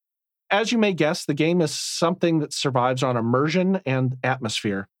guess. Oh, okay. As you may guess, the game is something that survives on immersion and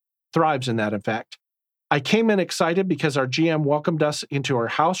atmosphere. Thrives in that, in fact. I came in excited because our GM welcomed us into her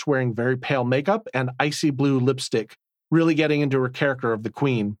house wearing very pale makeup and icy blue lipstick, really getting into her character of the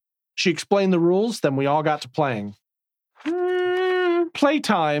queen. She explained the rules, then we all got to playing.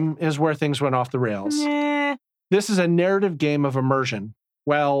 Playtime is where things went off the rails. This is a narrative game of immersion.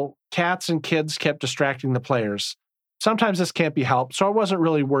 Well, cats and kids kept distracting the players. Sometimes this can't be helped, so I wasn't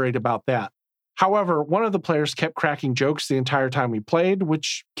really worried about that. However, one of the players kept cracking jokes the entire time we played,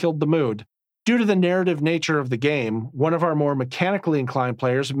 which killed the mood. Due to the narrative nature of the game, one of our more mechanically inclined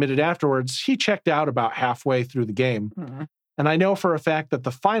players admitted afterwards he checked out about halfway through the game. And I know for a fact that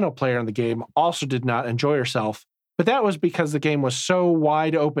the final player in the game also did not enjoy herself, but that was because the game was so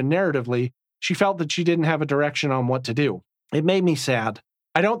wide open narratively, she felt that she didn't have a direction on what to do. It made me sad.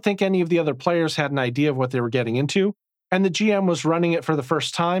 I don't think any of the other players had an idea of what they were getting into, and the GM was running it for the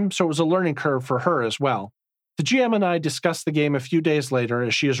first time, so it was a learning curve for her as well. The GM and I discussed the game a few days later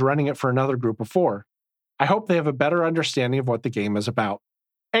as she is running it for another group of 4. I hope they have a better understanding of what the game is about.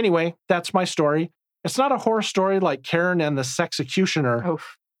 Anyway, that's my story. It's not a horror story like Karen and the Sexecutioner,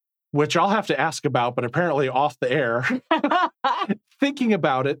 which I'll have to ask about, but apparently off the air. Thinking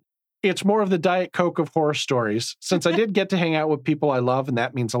about it, it's more of the Diet Coke of horror stories, since I did get to hang out with people I love, and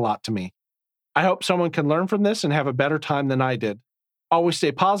that means a lot to me. I hope someone can learn from this and have a better time than I did. Always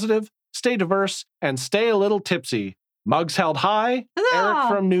stay positive, stay diverse, and stay a little tipsy. Mugs held high, Huzzah! Eric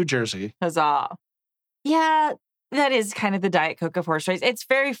from New Jersey. Huzzah. Yeah, that is kind of the Diet Coke of horror stories. It's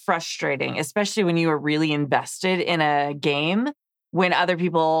very frustrating, especially when you are really invested in a game when other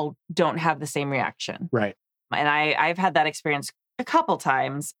people don't have the same reaction. Right. And I've had that experience a couple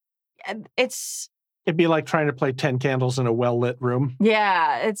times. It'd be like trying to play 10 candles in a well-lit room.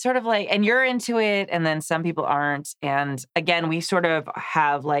 Yeah, it's sort of like, and you're into it, and then some people aren't. And again, we sort of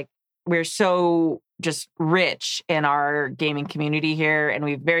have we're so just rich in our gaming community here, and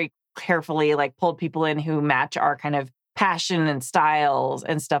we've very carefully pulled people in who match our kind of passion and styles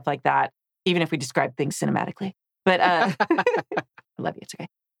and stuff like that, even if we describe things cinematically. But I love you, it's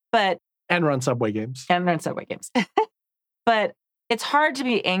okay. And run Subway games. But it's hard to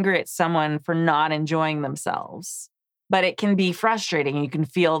be angry at someone for not enjoying themselves, but it can be frustrating. You can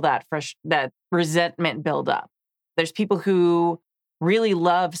feel that that resentment build up. There's people who really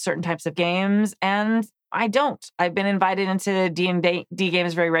love certain types of games, and I don't. I've been invited into D&D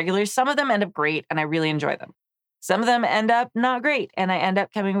games very regularly. Some of them end up great, and I really enjoy them. Some of them end up not great, and I end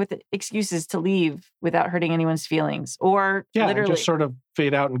up coming with excuses to leave without hurting anyone's feelings, or literally just sort of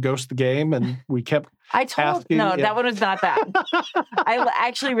fade out and ghost the game. And we kept. That one was not that. I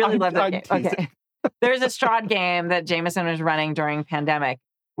actually really love that game. Okay, there's a Strahd game that Jameson was running during pandemic,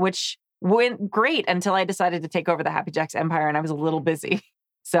 which went great until I decided to take over the Happy Jacks empire, and I was a little busy.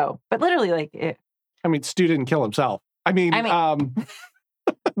 So, but literally, Stu didn't kill himself.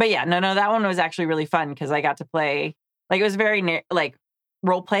 But yeah, no, that one was actually really fun because I got to play, it was very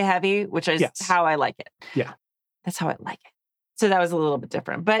role play heavy, which is how I like it. Yeah. That's how I like it. So that was a little bit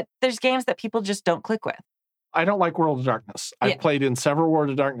different. But there's games that people just don't click with. I don't like World of Darkness. I've played in several World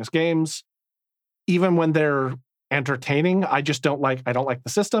of Darkness games. Even when they're entertaining, I don't like the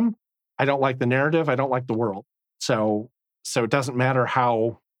system. I don't like the narrative. I don't like the world. So it doesn't matter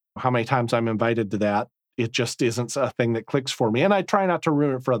how many times I'm invited to that. It just isn't a thing that clicks for me. And I try not to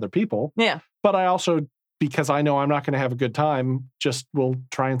ruin it for other people. Yeah. But I also, because I know I'm not going to have a good time, just will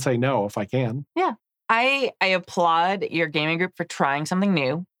try and say no if I can. Yeah. I applaud your gaming group for trying something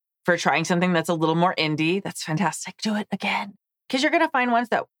new. for trying something that's a little more indie, that's fantastic. Do it again. Because you're going to find ones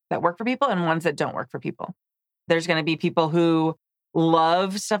that work for people and ones that don't work for people. There's going to be people who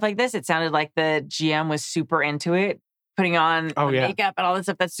love stuff like this. It sounded like the GM was super into it, putting on the makeup and all this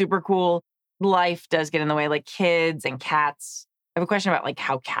stuff. That's super cool. Life does get in the way, like kids and cats. I have a question about like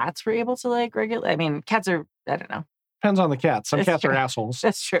how cats were able to like regulate. I mean, cats are, I don't know. Depends on the cat. Some cats true. are assholes.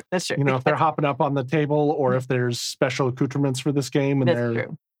 That's true. That's true. You know, if they're hopping up on the table or if there's special accoutrements for this game and That's they're,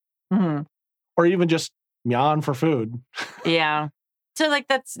 true. Mm-hmm. or even just meowing for food. Yeah. So like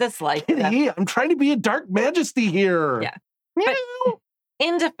that's life. Hey, I'm trying to be a dark majesty here. Yeah. But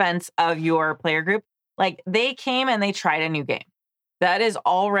in defense of your player group, like they came and they tried a new game. That is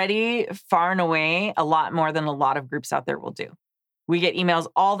already far and away a lot more than a lot of groups out there will do. We get emails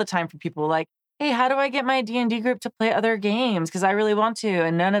all the time from people like, hey, how do I get my D&D group to play other games? Because I really want to,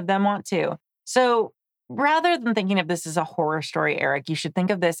 and none of them want to. So rather than thinking of this as a horror story, Eric, you should think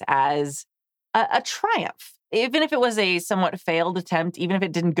of this as a triumph. Even if it was a somewhat failed attempt, even if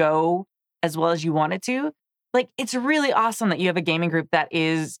it didn't go as well as you wanted to, like it's really awesome that you have a gaming group that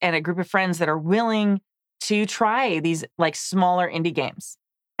is, and a group of friends that are willing to try these like smaller indie games.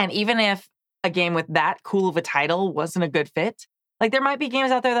 And even if a game with that cool of a title wasn't a good fit, like there might be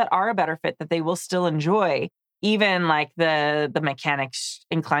games out there that are a better fit that they will still enjoy, even like the mechanics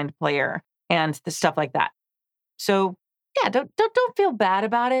inclined player and the stuff like that. So yeah, don't feel bad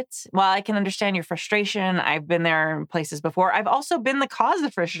about it. While I can understand your frustration, I've been there in places before. I've also been the cause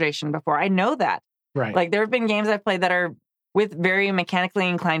of frustration before. I know that. Right. Like there have been games I've played that are with very mechanically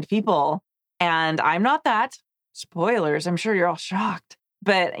inclined people, and I'm not that. Spoilers, I'm sure you're all shocked.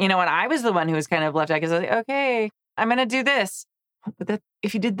 But, you know, when I was the one who was kind of left out, because I was like, okay, I'm going to do this. But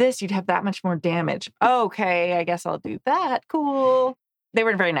if you did this, you'd have that much more damage. Okay, I guess I'll do that. Cool. They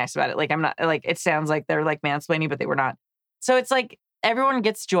weren't very nice about it. Like, I'm not, like, it sounds like they're like mansplaining, but they were not. So it's like everyone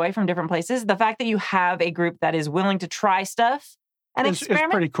gets joy from different places. The fact that you have a group that is willing to try stuff and experiment.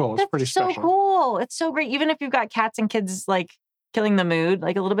 It's pretty cool. It's pretty special. So cool. It's so great. Even if you've got cats and kids like killing the mood,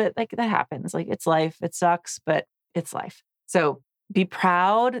 like a little bit, like that happens. Like it's life. It sucks, but it's life. So be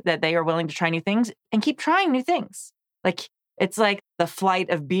proud that they are willing to try new things and keep trying new things. Like it's like the flight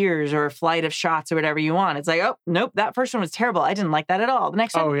of beers or flight of shots or whatever you want. It's like, oh, nope, that first one was terrible. I didn't like that at all. The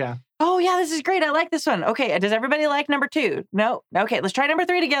next one. Oh, yeah, this is great. I like this one. Okay, does everybody like number 2? No? Okay, let's try number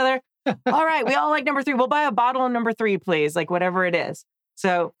 3 together. All right, we all like number 3. We'll buy a bottle of number 3, please. Like whatever it is.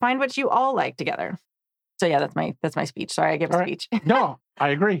 So find what you all like together. So yeah, that's my speech. Sorry, I gave a speech. No, I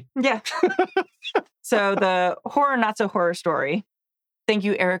agree. Yeah. So the horror, not so horror story. Thank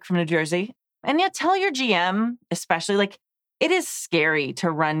you, Eric from New Jersey. And yeah, tell your GM, especially like it is scary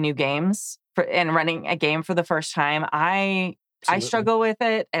to run new games and running a game for the first time. I struggle with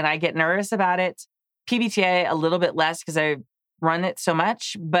it and I get nervous about it. PBTA a little bit less because I run it so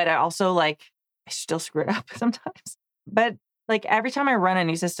much, but I also like, I still screw it up sometimes. But like every time I run a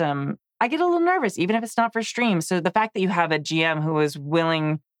new system, I get a little nervous, even if it's not for stream. So the fact that you have a GM who is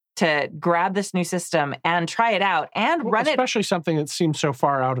willing to grab this new system and try it out and run it. Especially something that seems so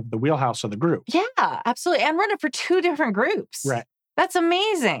far out of the wheelhouse of the group. Yeah, absolutely. And run it for 2 different groups. Right. That's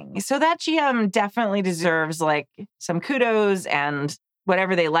amazing. So that GM definitely deserves like some kudos and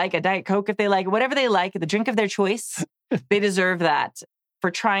whatever they like, a Diet Coke if they like, whatever they like, the drink of their choice. They deserve that for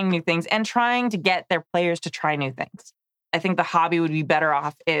trying new things and trying to get their players to try new things. I think the hobby would be better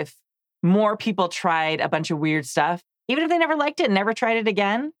off if more people tried a bunch of weird stuff, even if they never liked it and never tried it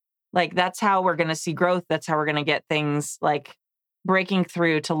again. Like that's how we're going to see growth. That's how we're going to get things like breaking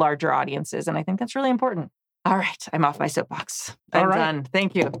through to larger audiences. And I think that's really important. All right. I'm off my soapbox. I'm done.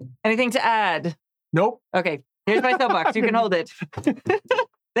 Thank you. Anything to add? Nope. Okay. Here's my soapbox. You can hold it.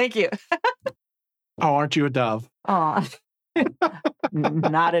 Thank you. Oh, aren't you a dove? Aw.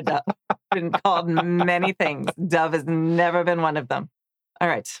 Not a dove. Been called many things. Dove has never been one of them. All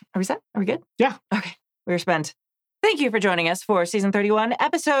right. Are we set? Are we good? Yeah. Okay. We're spent. Thank you for joining us for Season 31,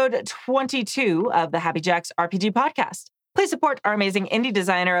 Episode 22 of the Happy Jacks RPG Podcast. Please support our amazing indie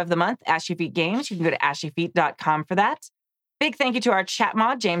designer of the month, Ashy Feet Games. You can go to ashyfeet.com for that. Big thank you to our chat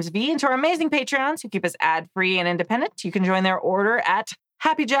mod, James V, and to our amazing Patreons who keep us ad-free and independent. You can join their order at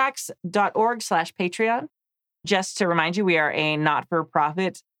happyjacks.org/Patreon. Just to remind you, we are a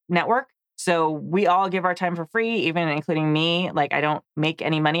not-for-profit network. So we all give our time for free, even including me. Like I don't make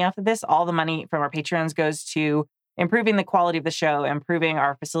any money off of this. All the money from our Patreons goes to improving the quality of the show, improving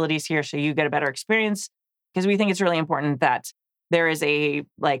our facilities here so you get a better experience. Because we think it's really important that there is a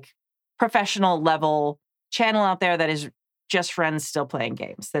like professional level channel out there that is just friends still playing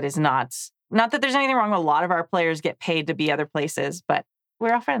games. That is not that there's anything wrong. A lot of our players get paid to be other places, but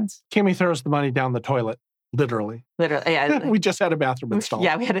we're all friends. Kimmy throws the money down the toilet. Literally. Yeah. We just had a bathroom installed.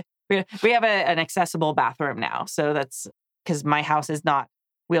 Yeah, we have an accessible bathroom now. So that's because my house is not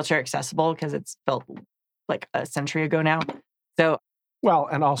wheelchair accessible because it's built like a century ago now. So Well,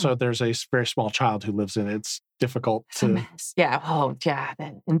 and also there's a very small child who lives in it. It's difficult it's a to. mess. Yeah. Oh, yeah.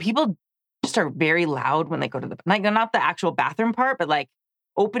 And people just are very loud when they go to like not the actual bathroom part, but like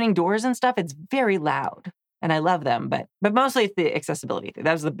opening doors and stuff. It's very loud. And I love them, but mostly it's the accessibility thing.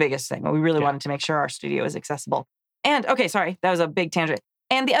 That was the biggest thing. We really wanted to make sure our studio is accessible. And okay, sorry, that was a big tangent.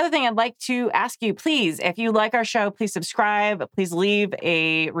 And the other thing I'd like to ask you, please, if you like our show, please subscribe. Please leave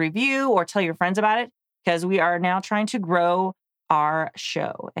a review or tell your friends about it because we are now trying to grow our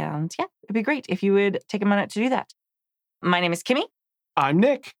show. And yeah, it'd be great if you would take a minute to do that. My name is Kimmy. I'm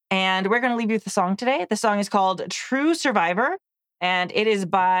Nick. And we're going to leave you with a song today. The song is called True Survivor. And it is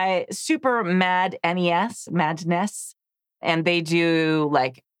by Super Madness. And they do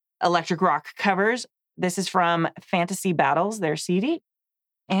like electric rock covers. This is from Fantasy Battles, their CD.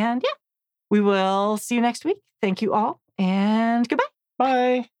 And yeah, we will see you next week. Thank you all and goodbye.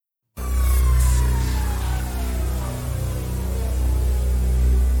 Bye.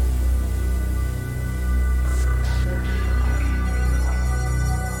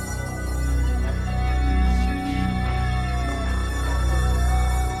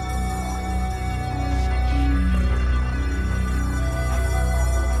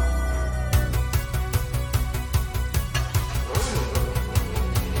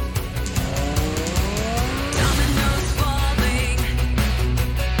 Dominoes falling,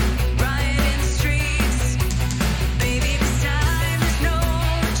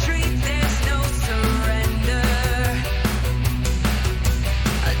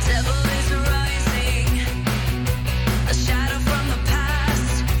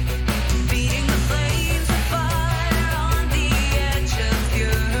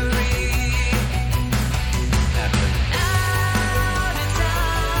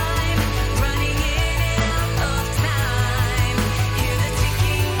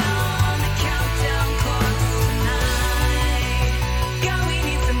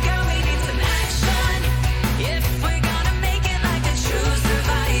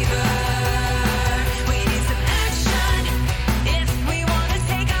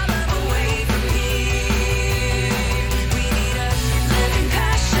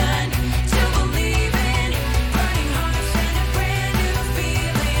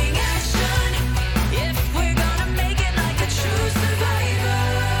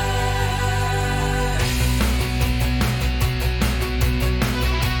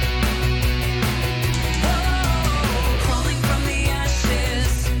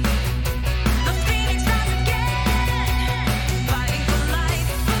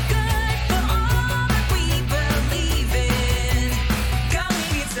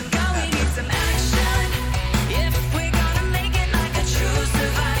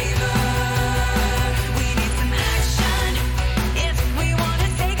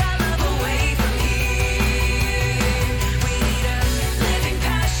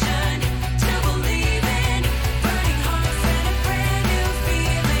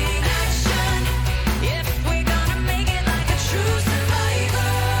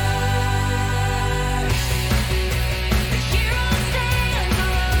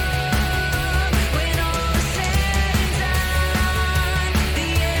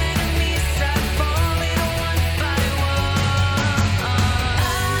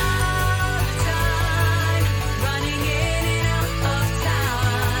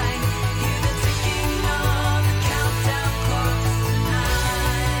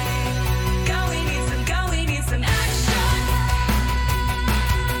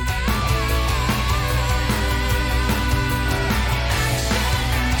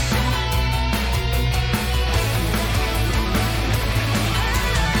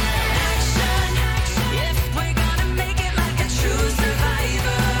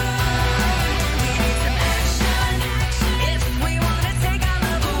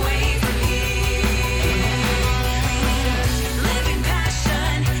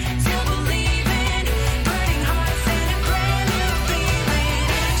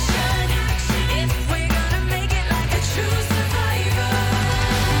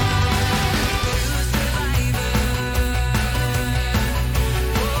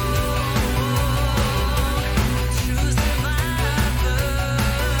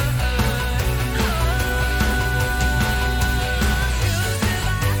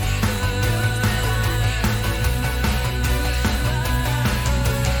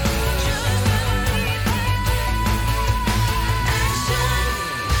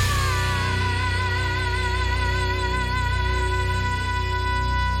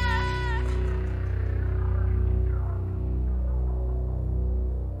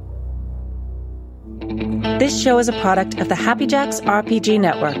 This show is a product of the Happy Jacks RPG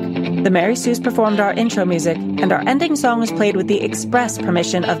Network. The Mary Sue's performed our intro music, and our ending song was played with the express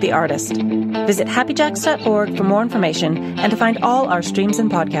permission of the artist. Visit happyjacks.org for more information and to find all our streams and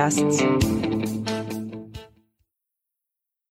podcasts.